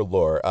stuff on their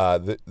lore,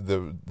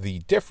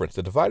 the difference,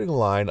 the dividing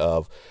line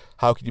of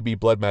how can you be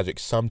blood magic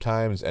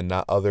sometimes and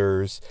not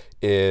others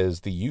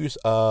is the use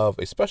of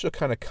a special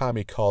kind of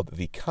kami called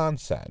the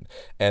Kansen.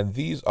 And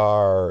these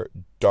are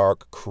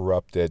dark,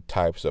 corrupted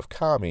types of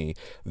kami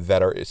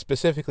that are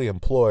specifically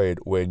employed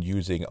when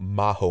using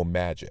Maho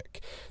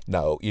magic.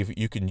 Now, if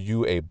you can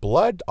do a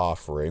blood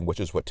offering, which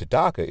is what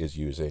Tadaka is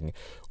using,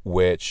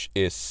 which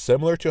is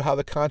similar to how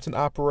the Kansen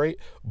operate,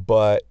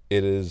 but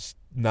it is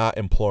not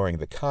imploring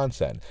the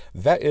Kansen.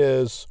 That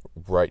is,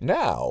 right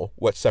now,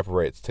 what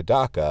separates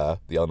Tadaka,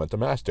 the Elemental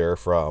Master,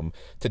 from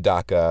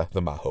Tadaka,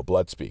 the Maho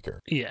Blood Speaker.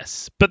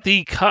 Yes, but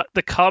the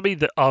kami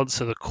that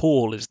answer the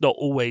call is not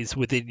always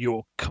within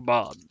your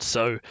command,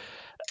 so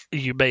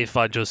you may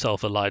find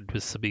yourself aligned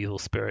with some evil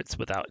spirits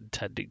without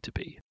intending to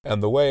be.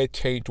 And the way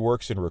Taint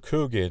works in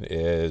Rokugan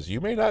is you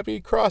may not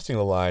be crossing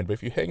the line, but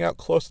if you hang out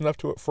close enough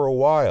to it for a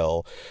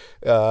while,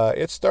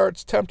 it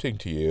starts tempting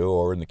to you,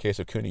 or in the case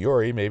of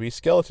Kuniyori, maybe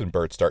skeleton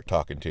birds start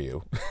talking to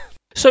you.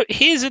 So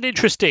here's an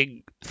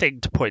interesting thing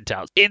to point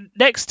out.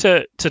 Next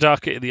to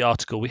Tadaka in the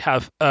article, we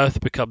have Earth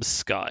becomes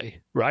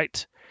Sky,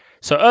 right?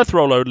 So Earth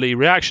roll only,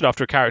 reaction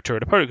after a character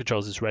and opponent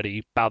controls is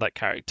ready, bow that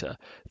character.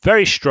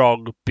 Very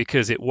strong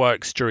because it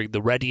works during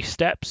the ready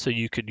step, so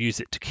you can use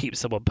it to keep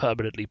someone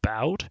permanently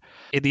bowed.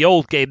 In the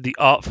old game, the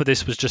art for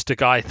this was just a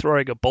guy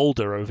throwing a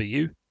boulder over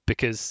you,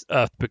 because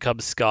Earth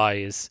becomes Sky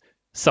is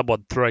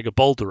someone throwing a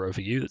boulder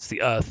over you. That's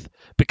the Earth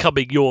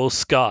becoming your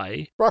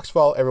sky. Rocks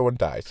fall, everyone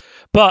dies.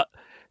 But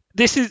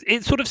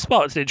it sort of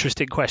sparks an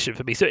interesting question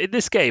for me. So in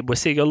this game, we're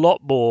seeing a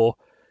lot more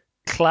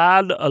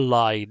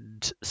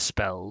clan-aligned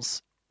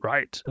spells,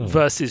 right,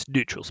 versus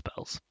neutral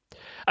spells.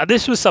 And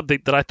this was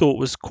something that I thought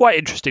was quite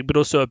interesting, but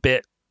also a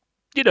bit,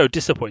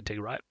 disappointing,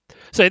 right?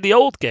 So in the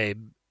old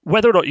game,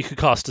 whether or not you could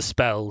cast a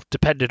spell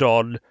depended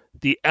on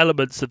the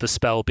elements of the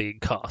spell being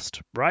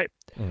cast, right?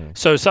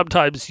 So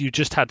sometimes you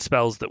just had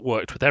spells that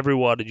worked with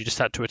everyone and you just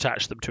had to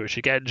attach them to a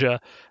Shigenja,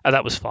 and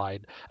that was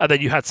fine. And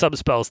then you had some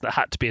spells that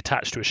had to be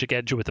attached to a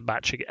Shigenja with a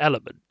matching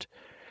element.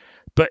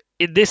 But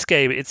in this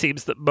game, it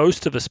seems that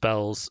most of the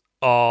spells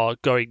are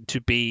going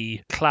to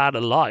be clan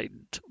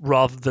aligned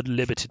rather than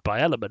limited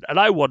by element. And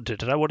I wanted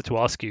to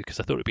ask you, because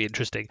I thought it'd be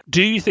interesting,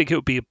 do you think it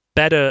would be a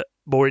better,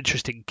 more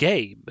interesting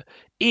game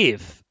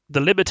if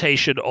the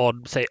limitation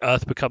on, say,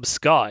 Earth becomes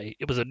Sky,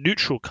 it was a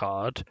neutral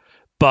card,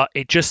 but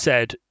it just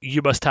said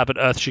you must have an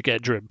Earth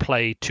Shigenja in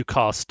play to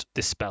cast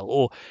this spell,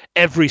 or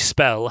every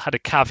spell had a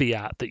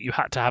caveat that you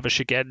had to have a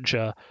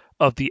Shigenja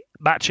of the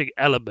matching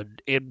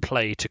element in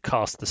play to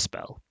cast the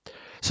spell.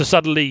 So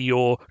suddenly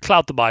your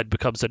Cloud the Mind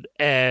becomes an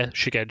air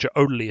Shigenja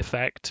only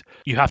effect.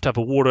 You have to have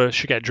a water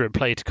Shigenja in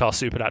play to cast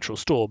Supernatural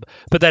Storm.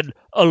 But then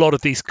a lot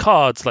of these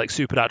cards like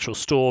Supernatural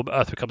Storm,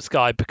 Earth becomes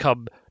Sky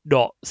become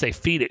not, say,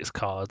 Phoenix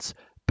cards,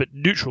 but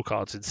neutral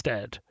cards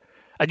instead.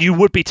 And you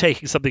would be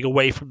taking something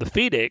away from the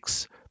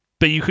Phoenix,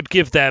 but you could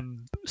give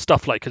them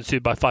stuff like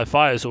Consumed by Five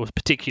Fires or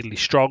particularly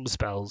strong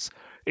spells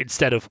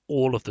instead of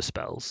all of the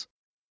spells.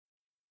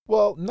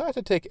 Well, not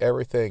to take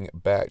everything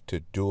back to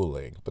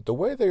dueling, but the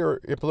way they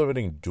are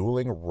implementing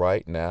dueling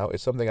right now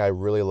is something I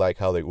really like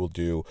how they will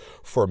do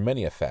for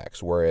many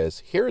effects.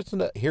 Whereas here's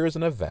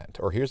an event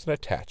or here's an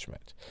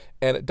attachment,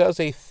 and it does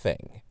a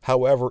thing.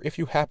 However, if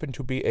you happen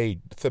to be a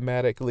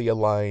thematically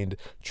aligned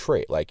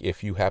trait, like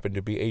if you happen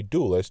to be a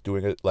duelist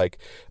doing it like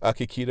a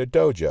Kikita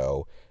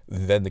Dojo,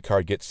 then the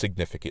card gets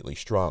significantly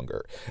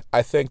stronger.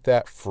 I think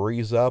that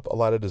frees up a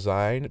lot of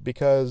design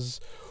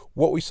because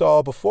what we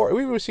saw before,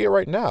 we see it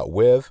right now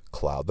with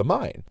Cloud the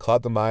Mind.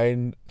 Cloud the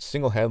Mind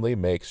single-handedly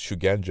makes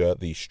Shugenja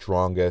the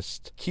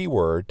strongest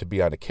keyword to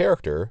be on a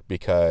character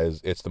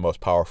because it's the most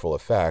powerful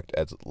effect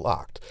as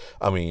locked.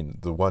 I mean,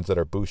 the ones that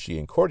are Bushi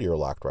and Courtier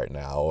locked right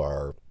now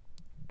are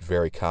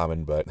very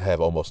common but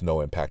have almost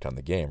no impact on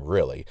the game,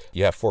 really.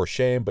 You have Force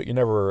Shame, but you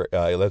never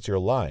let your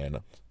Lion,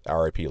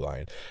 RIP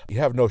Lion. You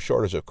have no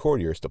shortage of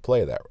courtiers to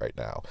play that right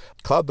now.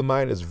 Cloud the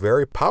Mind is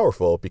very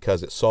powerful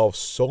because it solves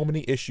so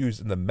many issues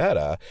in the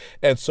meta,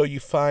 and so you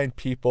find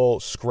people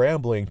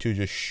scrambling to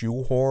just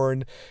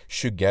shoehorn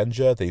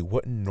Shugenja they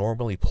wouldn't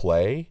normally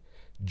play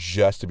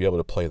just to be able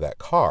to play that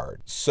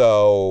card.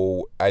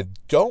 So I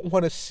don't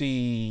want to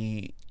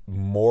see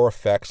more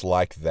effects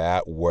like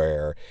that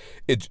where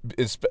it's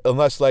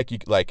unless I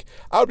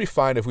would be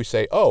fine if we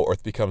say, oh,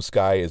 Earth Becomes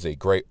Sky is a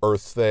great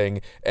Earth thing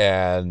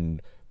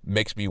and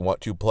makes me want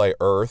to play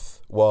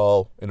Earth.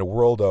 Well, in a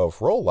world of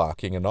role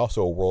locking and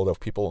also a world of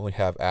people only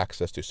have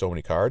access to so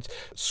many cards,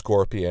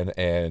 Scorpion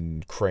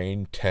and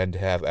Crane tend to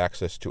have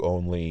access to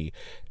only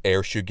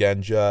Air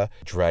Shugenja.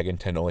 Dragon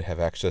tend to only have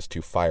access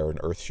to Fire and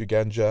Earth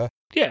Shugenja.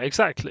 Yeah,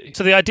 exactly.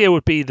 So the idea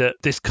would be that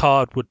this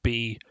card would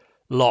be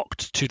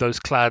locked to those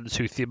clans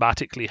who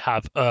thematically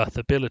have Earth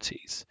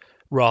abilities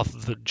rather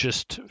than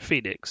just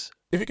Phoenix.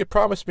 If you could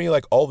promise me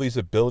like all these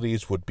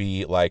abilities would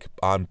be like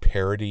on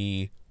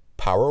parity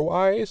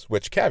power-wise,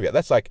 which caveat,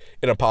 that's like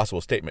an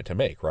impossible statement to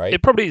make, right?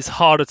 It probably is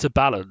harder to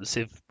balance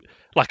if,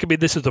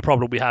 this is the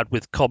problem we had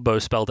with combo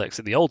spell decks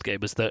in the old game,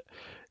 is that,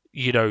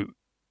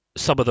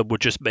 some of them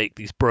would just make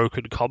these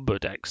broken combo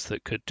decks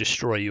that could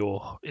destroy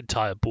your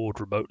entire board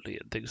remotely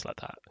and things like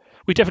that.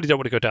 We definitely don't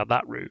want to go down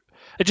that route.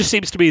 It just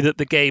seems to me that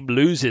the game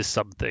loses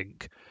something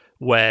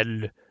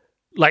when,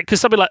 because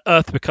something like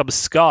Earth Becomes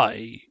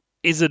Sky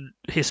isn't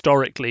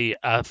historically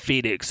a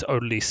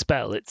Phoenix-only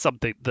spell. It's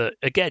something that,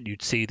 again,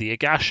 you'd see the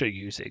Agasha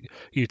using,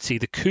 you'd see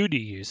the Kuni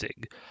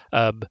using,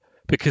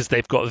 because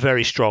they've got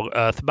very strong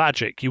earth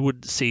magic. You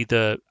wouldn't see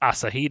the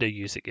Asahina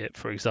using it,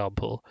 for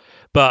example.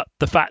 But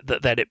the fact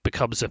that then it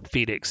becomes a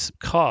Phoenix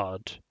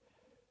card,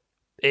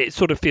 it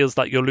sort of feels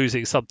like you're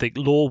losing something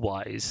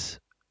lore-wise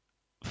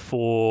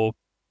for,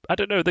 I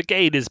don't know, the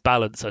gain is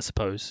balance, I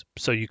suppose.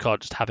 So you can't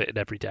just have it in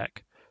every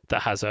deck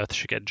that has Earth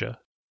Shugenja.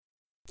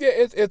 Yeah,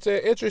 it's an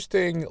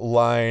interesting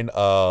line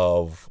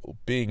of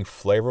being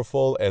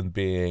flavorful and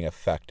being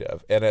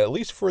effective. And at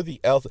least for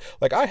the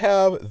I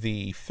have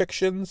the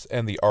fictions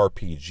and the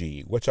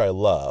RPG, which I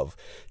love,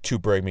 to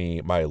bring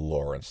me my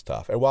lore and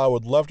stuff. And while I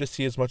would love to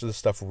see as much of the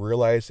stuff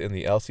realized in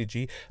the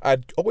LCG,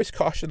 I'd always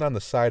caution on the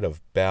side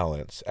of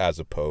balance as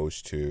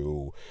opposed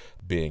to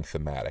being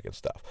thematic and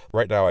stuff.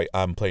 Right now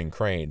I'm playing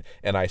Crane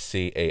and I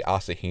see a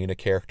Asahina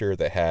character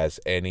that has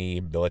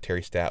any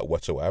military stat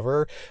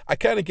whatsoever. I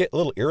kind of get a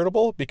little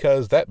irritable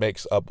because that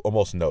makes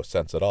almost no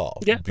sense at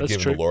all. Yeah, that's given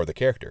true. the lore of the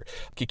character.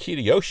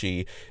 Kikita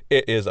Yoshi,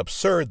 it is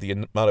absurd the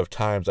amount of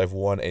times I've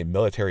won a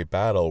military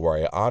battle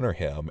where I honor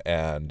him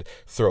and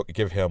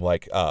give him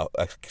like a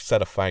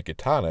set of fine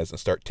katanas and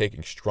start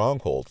taking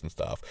strongholds and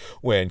stuff.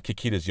 When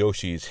Kikita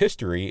Yoshi's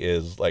history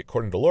is, like,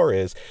 according to lore,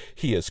 is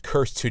he is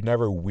cursed to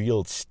never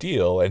wield steel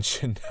and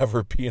should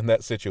never be in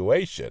that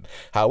situation.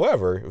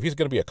 However, if he's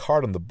going to be a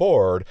card on the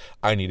board,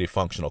 I need a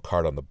functional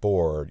card on the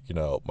board.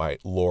 My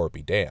lore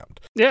be damned.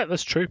 Yeah,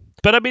 that's true.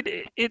 But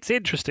it's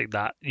interesting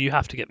that you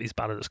have to get these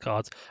balance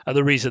cards, and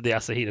the reason the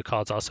Asahina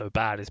cards are so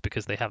bad is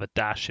because they have a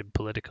dash in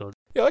political.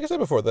 Yeah, like I said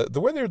before,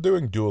 the way they're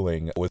doing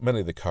dueling with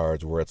many of the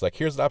cards, where it's like,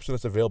 here's an option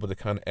that's available to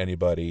kind of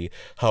anybody.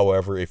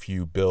 However, if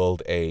you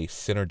build a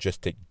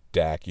synergistic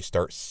deck, you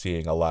start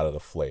seeing a lot of the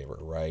flavor,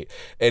 right?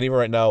 And even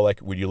right now, like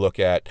when you look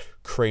at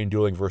Crane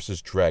dueling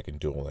versus Dragon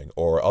dueling,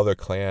 or other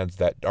clans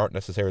that aren't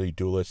necessarily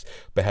duelists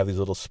but have these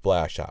little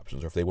splash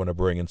options, or if they want to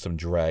bring in some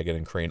Dragon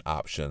and Crane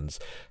options,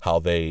 how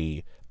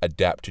they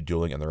adapt to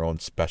dueling in their own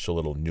special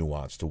little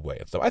nuanced way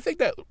and stuff. I think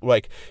that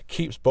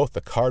keeps both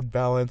the card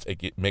balance,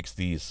 it makes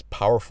these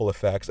powerful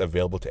effects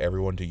available to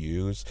everyone to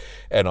use,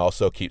 and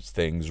also keeps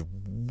things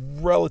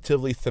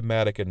relatively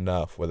thematic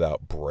enough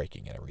without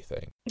breaking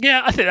everything.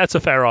 Yeah, I think that's a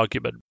fair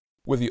argument.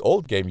 With the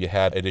old game, you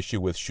had an issue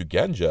with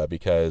Shugenja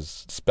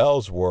because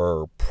spells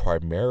were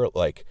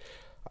primarily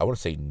I want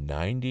to say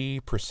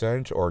 90%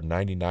 or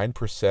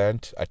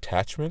 99%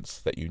 attachments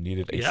that you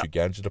needed a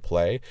Shugenja to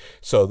play.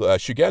 So the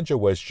Shugenja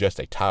was just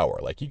a tower.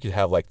 You could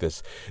have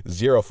this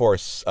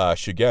 0-force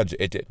Shugenja.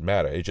 It didn't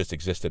matter. It just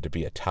existed to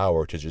be a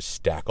tower to just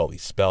stack all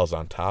these spells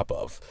on top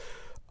of.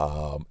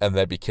 And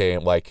that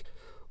became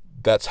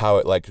that's how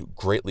it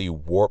greatly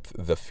warped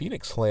the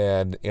Phoenix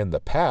land in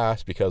the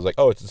past, because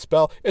it's a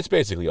spell, it's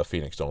basically a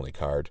Phoenix only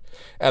card.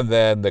 And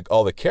then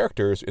all the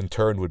characters in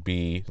turn would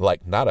be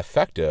not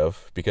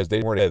effective because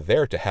they weren't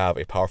there to have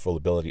a powerful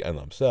ability in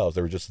themselves.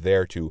 They were just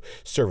there to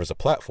serve as a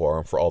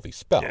platform for all these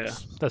spells.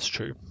 Yeah, that's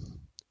true.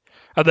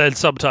 And then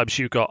sometimes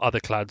you got other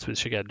clans with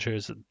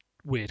Shugenjas and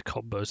weird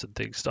combos and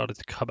things started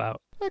to come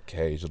out.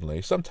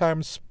 Occasionally.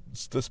 Sometimes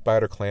the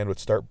Spider Clan would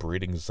start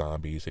breeding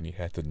zombies, and you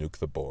had to nuke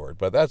the board.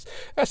 But that's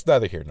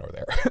neither here nor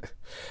there.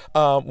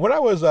 When I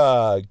was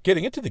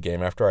getting into the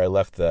game after I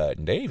left the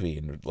Navy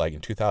in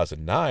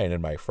 2009,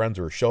 and my friends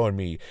were showing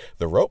me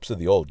the ropes of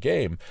the old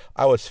game,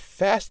 I was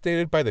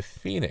fascinated by the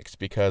Phoenix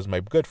because my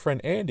good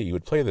friend Andy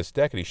would play this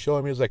deck, and he's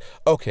showing me, he was like,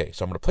 okay,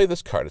 so I'm going to play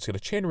this card. It's going to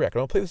chain react. I'm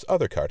going to play this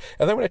other card.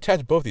 And then I'm going to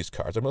attach both these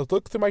cards. I'm going to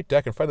look through my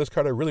deck and find this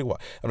card I really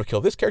want. I'm going to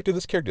kill this character,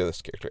 this character,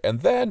 this character.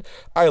 And then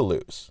I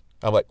lose.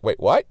 I'm like, wait,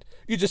 what?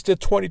 You just did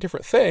 20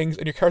 different things,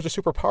 and your cards are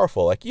super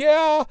powerful. Like,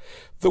 yeah,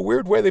 the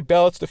weird way they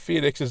balance the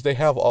Phoenix is they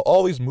have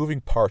all these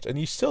moving parts, and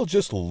you still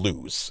just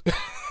lose.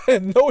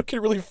 And no one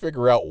can really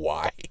figure out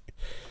why.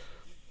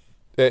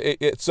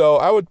 So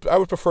I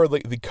would prefer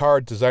the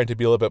card design to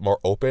be a little bit more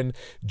open,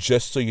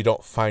 just so you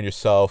don't find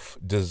yourself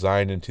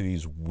designed into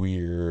these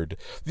weird...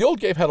 The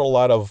old game had a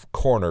lot of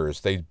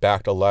corners. They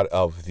backed a lot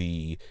of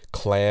the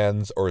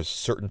clans or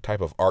certain type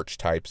of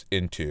archetypes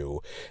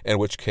into, in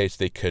which case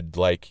they could,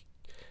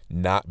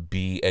 not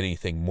be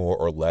anything more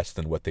or less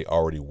than what they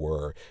already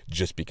were,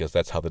 just because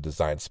that's how the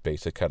design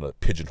space had kind of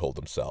pigeonholed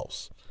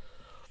themselves.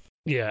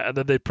 Yeah, and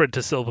then they print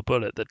a silver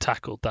bullet that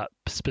tackled that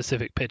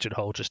specific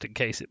pigeonhole just in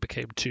case it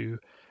became too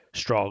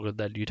strong, and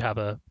then you'd have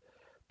a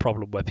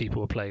problem where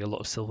people were playing a lot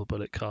of silver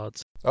bullet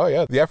cards. Oh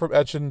yeah, the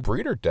aforementioned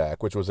Breeder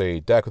deck, which was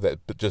a deck that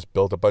just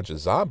built a bunch of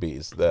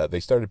zombies. They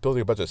started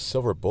building a bunch of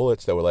silver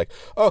bullets that were like,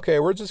 okay,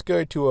 we're just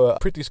going to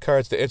print these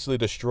cards to instantly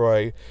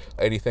destroy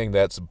anything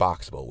that's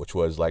boxable, which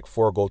was like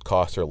 4 gold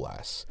cost or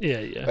less. Yeah.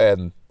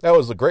 And that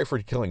was great for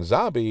killing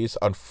zombies.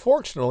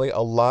 Unfortunately, a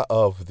lot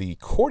of the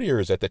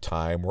courtiers at the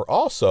time were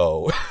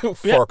also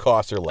 4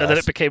 costs or less. And then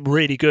it became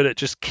really good at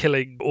just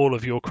killing all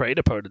of your Crane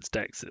opponents'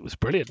 decks. It was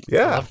brilliant.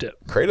 Yeah. I loved it.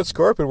 Crane and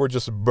Scorpion were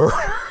just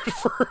murdered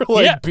for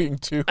being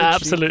too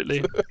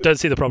absolutely. Don't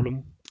see the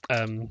problem.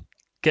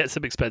 Get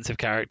some expensive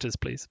characters,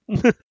 please.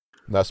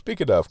 Now,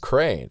 speaking of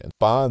Crane and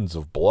Bonds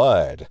of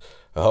Blood,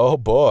 oh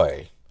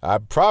boy. I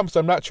promise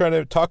I'm not trying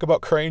to talk about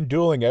Crane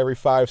dueling every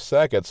 5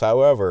 seconds.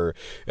 However,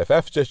 if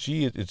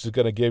FSG is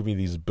going to give me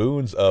these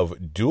boons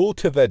of duel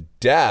to the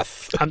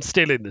death... I'm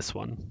stealing this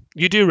one.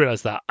 You do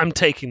realize that. I'm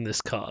taking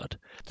this card.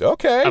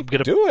 Okay, I'm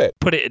going to do it.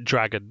 Put it in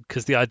Dragon,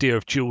 because the idea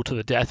of duel to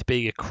the death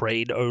being a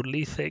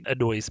Crane-only thing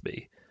annoys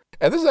me.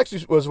 And this is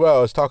actually was what I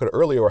was talking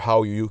earlier,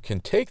 how you can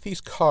take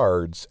these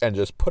cards and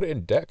just put it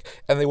in deck,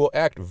 and they will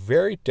act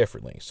very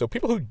differently. So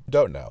people who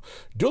don't know,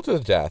 Duel to the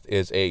Death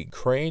is a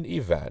Crane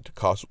event,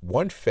 costs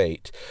 1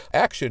 fate.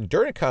 Action,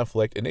 during a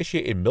conflict,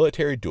 initiate a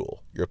military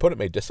duel. Your opponent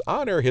may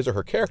dishonor his or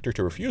her character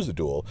to refuse the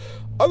duel,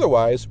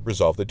 otherwise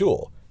resolve the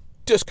duel.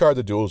 Discard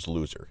the duel's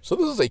loser. So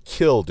this is a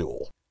kill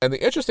duel. And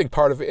the interesting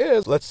part of it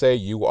is, let's say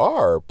you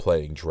are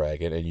playing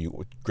Dragon and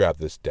you grab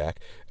this deck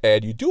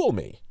and you duel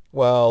me.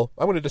 Well,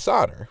 I'm going to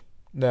dishonor.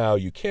 Now,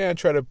 you can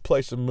try to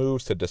play some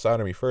moves to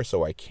dishonor me first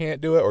so I can't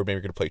do it, or maybe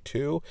you're going to play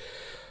 2.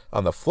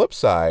 On the flip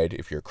side,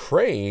 if you're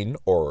Crane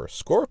or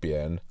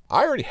Scorpion,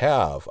 I already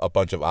have a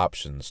bunch of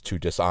options to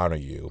dishonor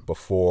you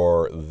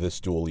before this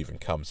duel even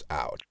comes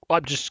out.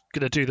 I'm just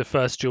going to do the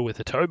first duel with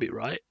Hitomi,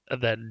 right?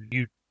 And then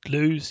you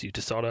lose, you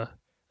dishonor,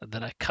 and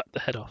then I cut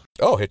the head off.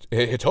 Oh,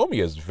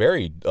 Hitomi is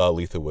very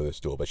lethal with this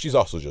duel, but she's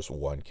also just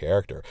one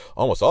character.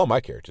 Almost all my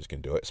characters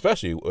can do it,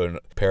 especially when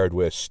paired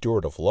with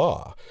Steward of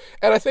Law.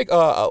 And I think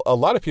a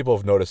lot of people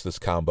have noticed this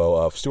combo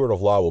of Steward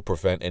of Law will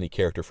prevent any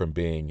character from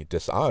being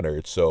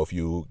dishonored. So if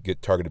you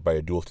get targeted by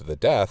a duel to the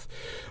death,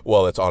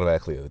 well, it's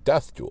automatically a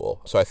death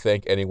duel. So I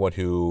think anyone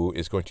who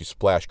is going to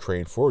splash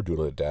Crane for a duel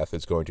to the death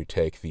is going to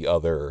take the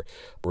other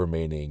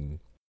remaining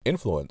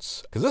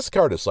influence, because this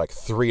card is like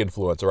 3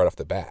 influence right off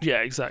the bat. Yeah,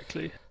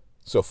 exactly.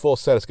 So full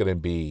set is going to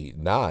be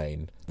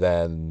 9,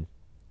 then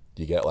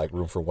you get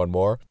room for 1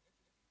 more.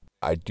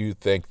 I do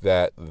think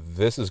that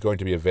this is going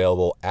to be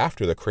available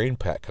after the Crane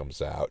pack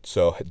comes out.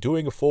 So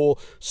doing a full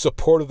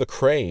support of the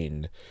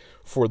Crane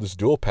for this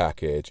dual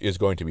package is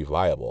going to be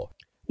viable.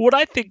 What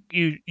I think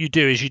you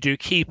do is you do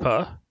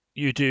Keeper,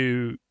 you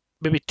do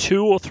maybe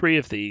 2 or 3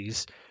 of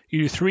these,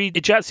 you do 3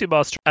 Ijatsu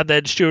Master, and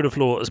then Steward of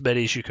Law, as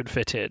many as you can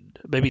fit in.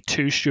 Maybe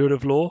 2 Steward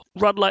of Law.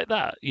 Run like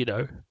that, I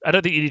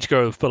don't think you need to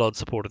go full on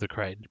support of the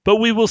Crane. But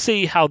we will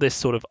see how this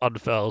sort of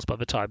unfurls by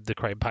the time the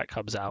Crane pack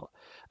comes out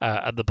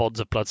and the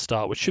Bonds of Blood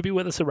start, which should be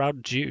with us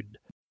around June.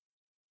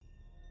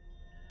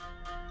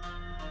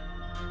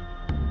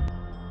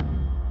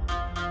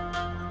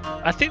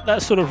 I think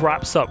that sort of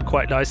wraps up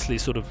quite nicely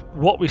sort of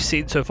what we've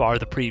seen so far in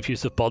the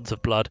previews of Bonds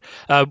of Blood.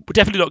 We're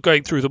definitely not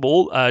going through them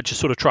all, just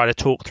sort of trying to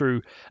talk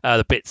through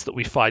the bits that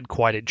we find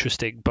quite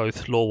interesting,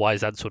 both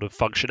lore-wise and sort of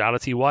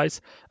functionality-wise,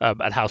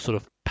 and how sort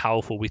of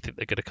powerful we think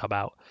they're going to come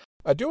out.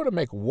 I do want to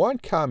make one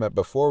comment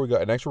before we go,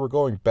 and actually we're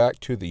going back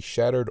to the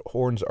Shattered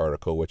Horns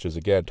article, which is,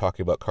 again,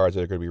 talking about cards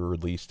that are going to be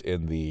released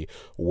in the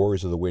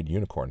Warriors of the Wind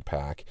Unicorn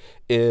pack,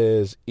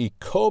 is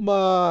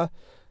Ikoma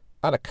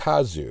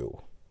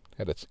Anakazu.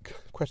 I had to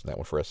question that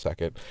one for a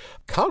second.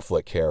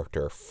 Conflict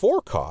character,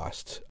 4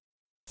 cost,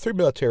 3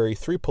 military,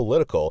 3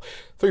 political.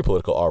 3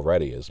 political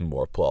already is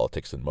more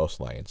politics than most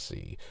Lion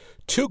Sea.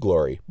 2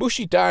 glory,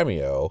 Bushi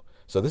Daimyo.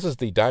 So this is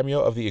the Daimyo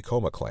of the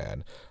Ikoma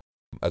clan.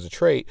 As a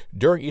trait,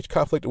 during each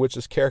conflict in which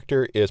this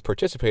character is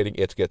participating,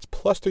 it gets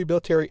 +3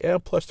 military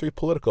and +3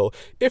 political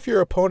if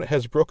your opponent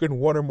has broken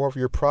one or more of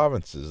your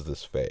provinces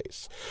this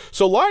phase.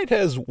 So Lion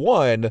has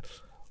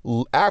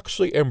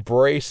actually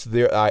embraced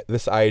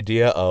this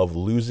idea of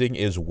losing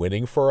is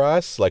winning for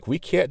us. Like, we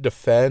can't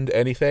defend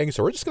anything,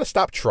 so we're just going to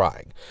stop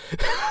trying.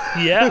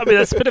 Yeah, I mean,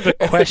 that's a bit of a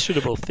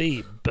questionable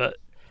theme, but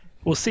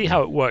we'll see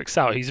how it works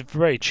out. He's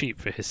very cheap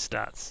for his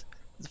stats.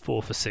 It's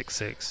 4 for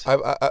 6/6.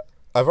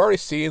 I've already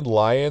seen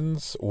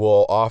Lions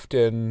will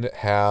often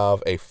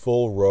have a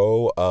full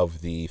row of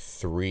the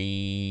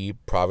 3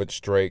 province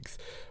strength.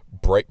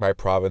 Break my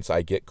province,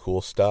 I get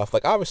cool stuff.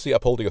 Like, obviously,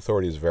 upholding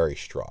authority is very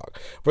strong,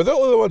 but they're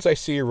the only ones I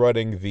see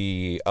running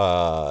the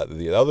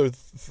other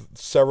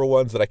several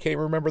ones that I can't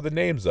remember the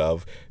names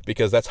of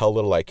because that's how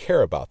little I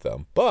care about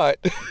them. But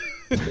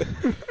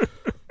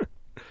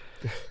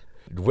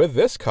with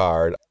this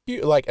card,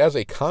 like, as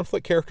a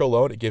conflict character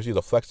alone, it gives you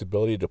the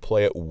flexibility to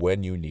play it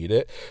when you need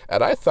it.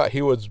 And I thought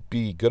he would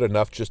be good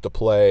enough just to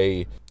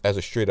play as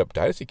a straight-up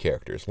Dynasty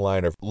characters.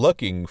 Line of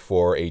looking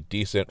for a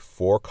decent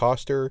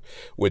 4-coster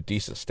with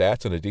decent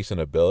stats and a decent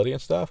ability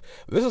and stuff.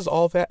 This is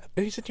all that,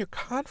 and he's in your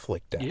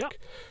conflict deck. Yeah.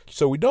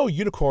 So we know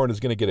Unicorn is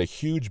going to get a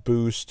huge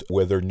boost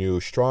with their new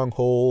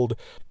Stronghold.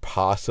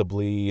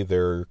 Possibly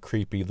their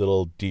creepy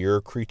little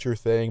deer creature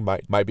thing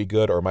might be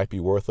good or might be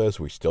worthless.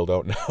 We still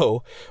don't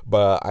know.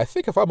 But I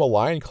think if I'm a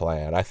Lion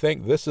Clan, I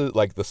think this is,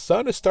 like, the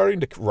sun is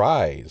starting to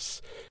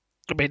rise.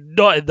 I mean,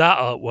 not in that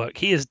artwork.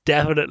 He is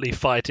definitely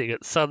fighting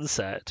at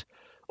sunset,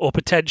 or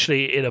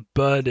potentially in a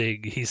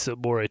burning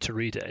Hisamori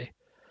Toride.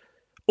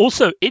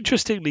 Also,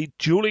 interestingly,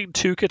 dueling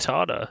 2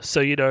 katana,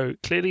 so,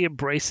 clearly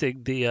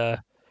embracing the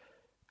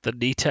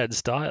Niten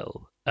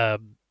style. The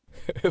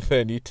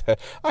Niten.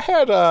 I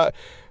had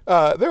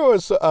there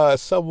was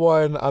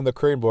someone on the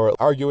Crane board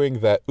arguing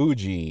that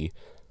Uji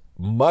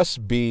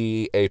must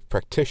be a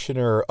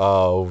practitioner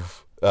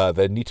of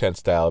the Niten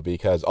style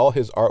because all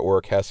his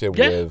artwork has him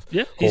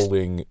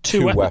holding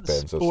 2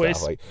 weapons and always.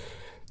 stuff. Like,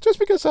 just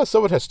because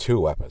someone has 2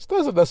 weapons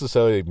doesn't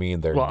necessarily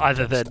mean they're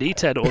either they're style.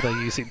 Niten or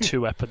they're using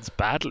 2 weapons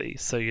badly.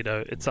 So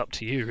it's up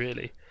to you,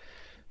 really.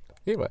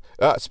 Anyway,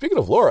 speaking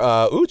of lore,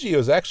 Uji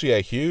was actually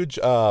a huge.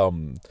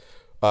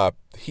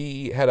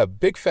 He had a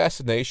big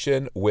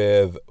fascination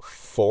with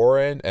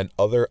foreign and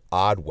other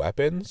odd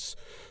weapons.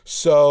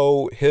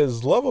 So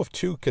his love of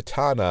 2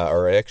 katana,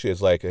 or actually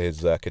it's like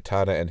his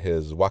katana and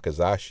his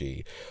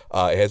wakizashi,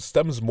 it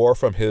stems more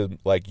from him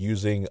like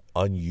using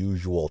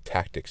unusual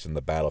tactics in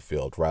the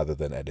battlefield rather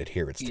than an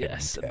adherence to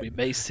Yes, Niten. and we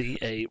may see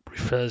a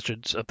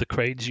resurgence of the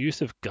Crane's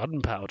use of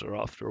gunpowder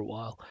after a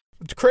while.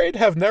 Crane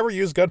have never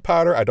used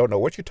gunpowder. I don't know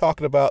what you're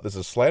talking about. This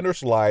is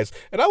slanderous lies,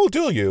 and I will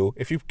duel you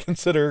if you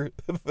consider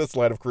this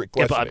line of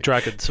questioning. Yeah, but I'm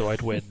dragon, so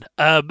I'd win.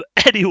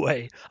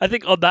 Anyway, I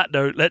think on that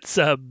note, let's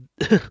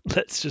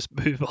just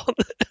move on.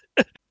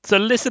 So,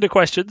 listener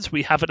questions.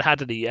 We haven't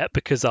had any yet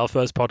because our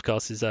first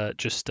podcast is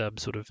just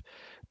sort of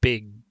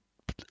being,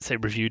 say,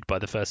 reviewed by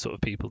the first sort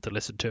of people to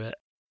listen to it.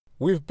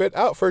 We've been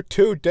out for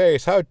 2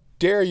 days. How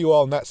dare you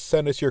all not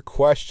send us your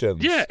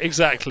questions? Yeah,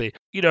 exactly.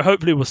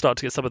 Hopefully we'll start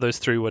to get some of those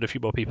through when a few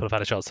more people have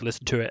had a chance to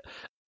listen to it.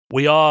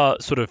 We are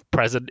sort of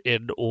present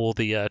in all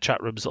the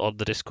chat rooms on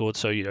the Discord,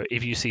 so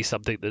if you see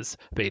something that's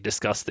being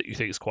discussed that you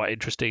think is quite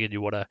interesting and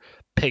you want to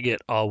ping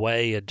it our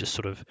way and just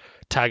sort of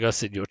tag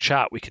us in your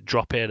chat, we can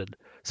drop in and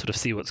sort of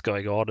see what's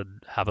going on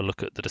and have a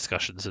look at the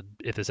discussions, and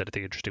if there's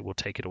anything interesting, we'll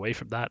take it away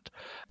from that.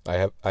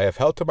 I have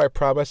held to my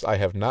promise. I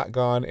have not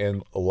gone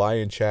in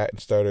Lion chat and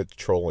started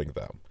trolling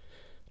them.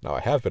 Now, I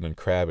have been in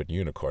Crab and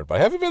Unicorn, but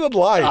I haven't been in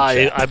Lion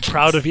chat. I'm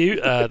proud of you.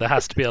 There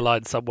has to be a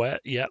line somewhere.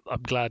 Yeah,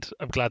 I'm glad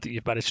that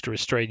you've managed to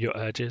restrain your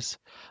urges.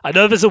 I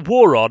know there's a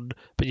war on,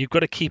 but you've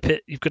got to keep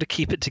it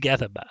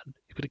together, man.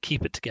 You've got to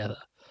keep it together.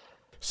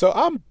 So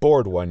I'm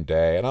bored one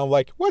day, and I'm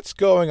like, what's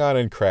going on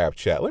in Crab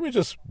chat? Let me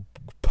just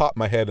pop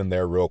my head in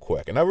there real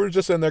quick. And I was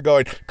just in there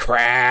going,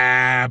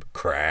 crab,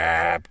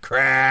 crab,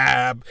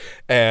 crab.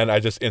 And I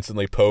just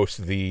instantly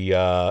post the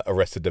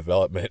Arrested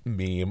Development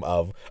meme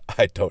of,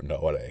 I don't know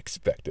what I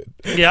expected.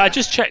 Yeah, I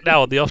just checked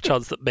now on the off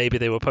chance that maybe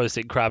they were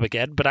posting crab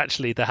again, but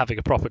actually they're having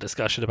a proper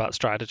discussion about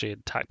strategy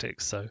and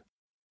tactics, so.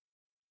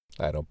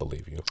 I don't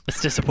believe you.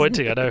 It's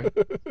disappointing, I know.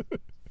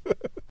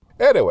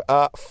 Anyway,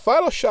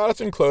 final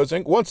shout-outs in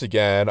closing. Once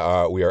again,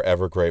 we are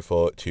ever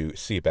grateful to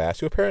Seabass,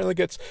 who apparently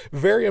gets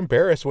very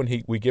embarrassed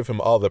when we give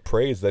him all the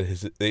praise that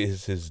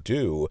is his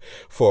due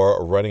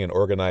for running and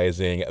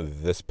organizing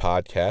this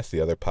podcast, the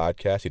other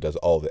podcast. He does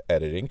all the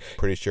editing.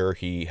 Pretty sure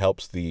he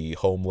helps the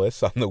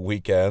homeless on the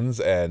weekends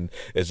and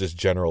is just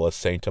general a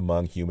saint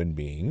among human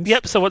beings.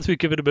 Yep, so once we've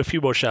given him a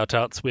few more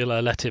shout-outs, we'll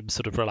let him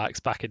sort of relax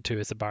back into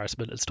his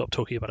embarrassment and stop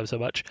talking about him so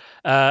much.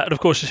 And of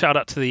course, a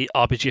shout-out to the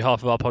RPG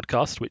half of our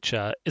podcast, which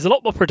is a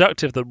lot more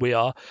productive than we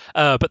are,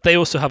 but they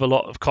also have a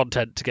lot of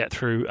content to get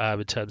through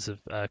in terms of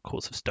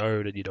Courts of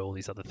Stone and all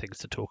these other things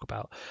to talk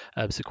about,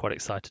 so quite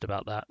excited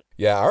about that.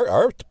 Yeah,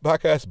 our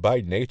podcast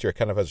by nature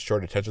kind of has a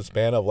short attention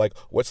span of like,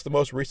 what's the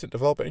most recent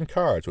development in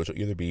cards, which will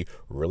either be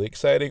really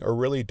exciting or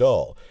really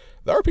dull.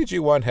 The RPG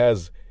one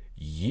has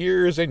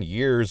years and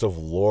years of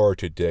lore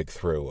to dig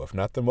through. If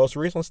not the most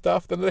recent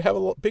stuff, then they have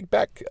a big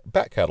back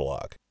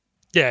catalog.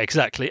 Yeah,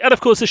 exactly. And of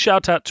course, a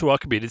shout out to our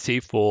community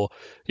for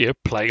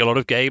playing a lot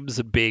of games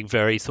and being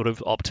very sort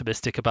of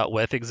optimistic about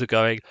where things are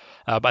going.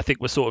 I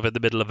think we're sort of in the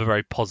middle of a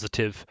very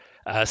positive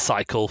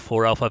cycle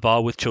for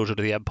L5R, with Children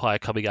of the Empire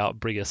coming out and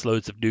bringing us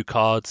loads of new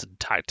cards and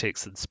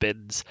tactics and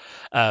spins.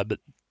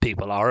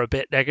 People are a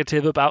bit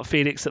negative about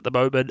Phoenix at the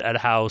moment and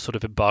how sort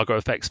of embargo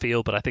effects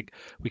feel, but I think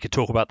we could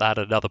talk about that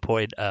at another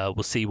point.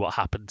 We'll see what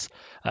happens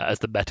as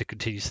the meta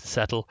continues to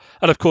settle.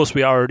 And of course,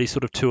 we are already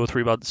sort of 2 or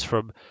 3 months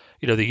from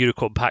the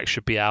Unicorn Pack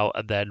should be out,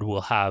 and then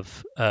we'll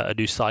have a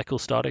new cycle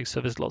starting. So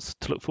there's lots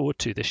to look forward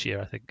to this year,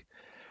 I think.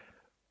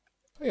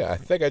 Yeah, I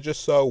think I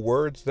just saw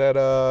words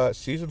that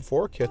Season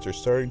 4 kits are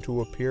starting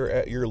to appear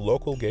at your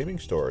local gaming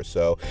stores.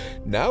 So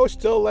now is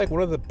still like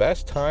one of the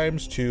best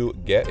times to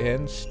get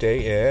in,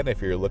 stay in.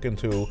 If you're looking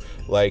to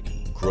like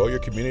grow your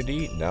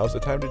community, now's the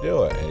time to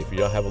do it. And if you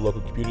don't have a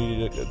local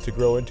community to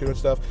grow into and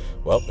stuff,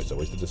 well, it's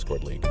always the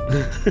Discord League.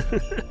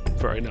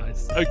 Very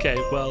nice. Okay,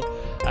 well,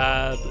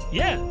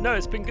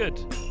 it's been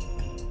good.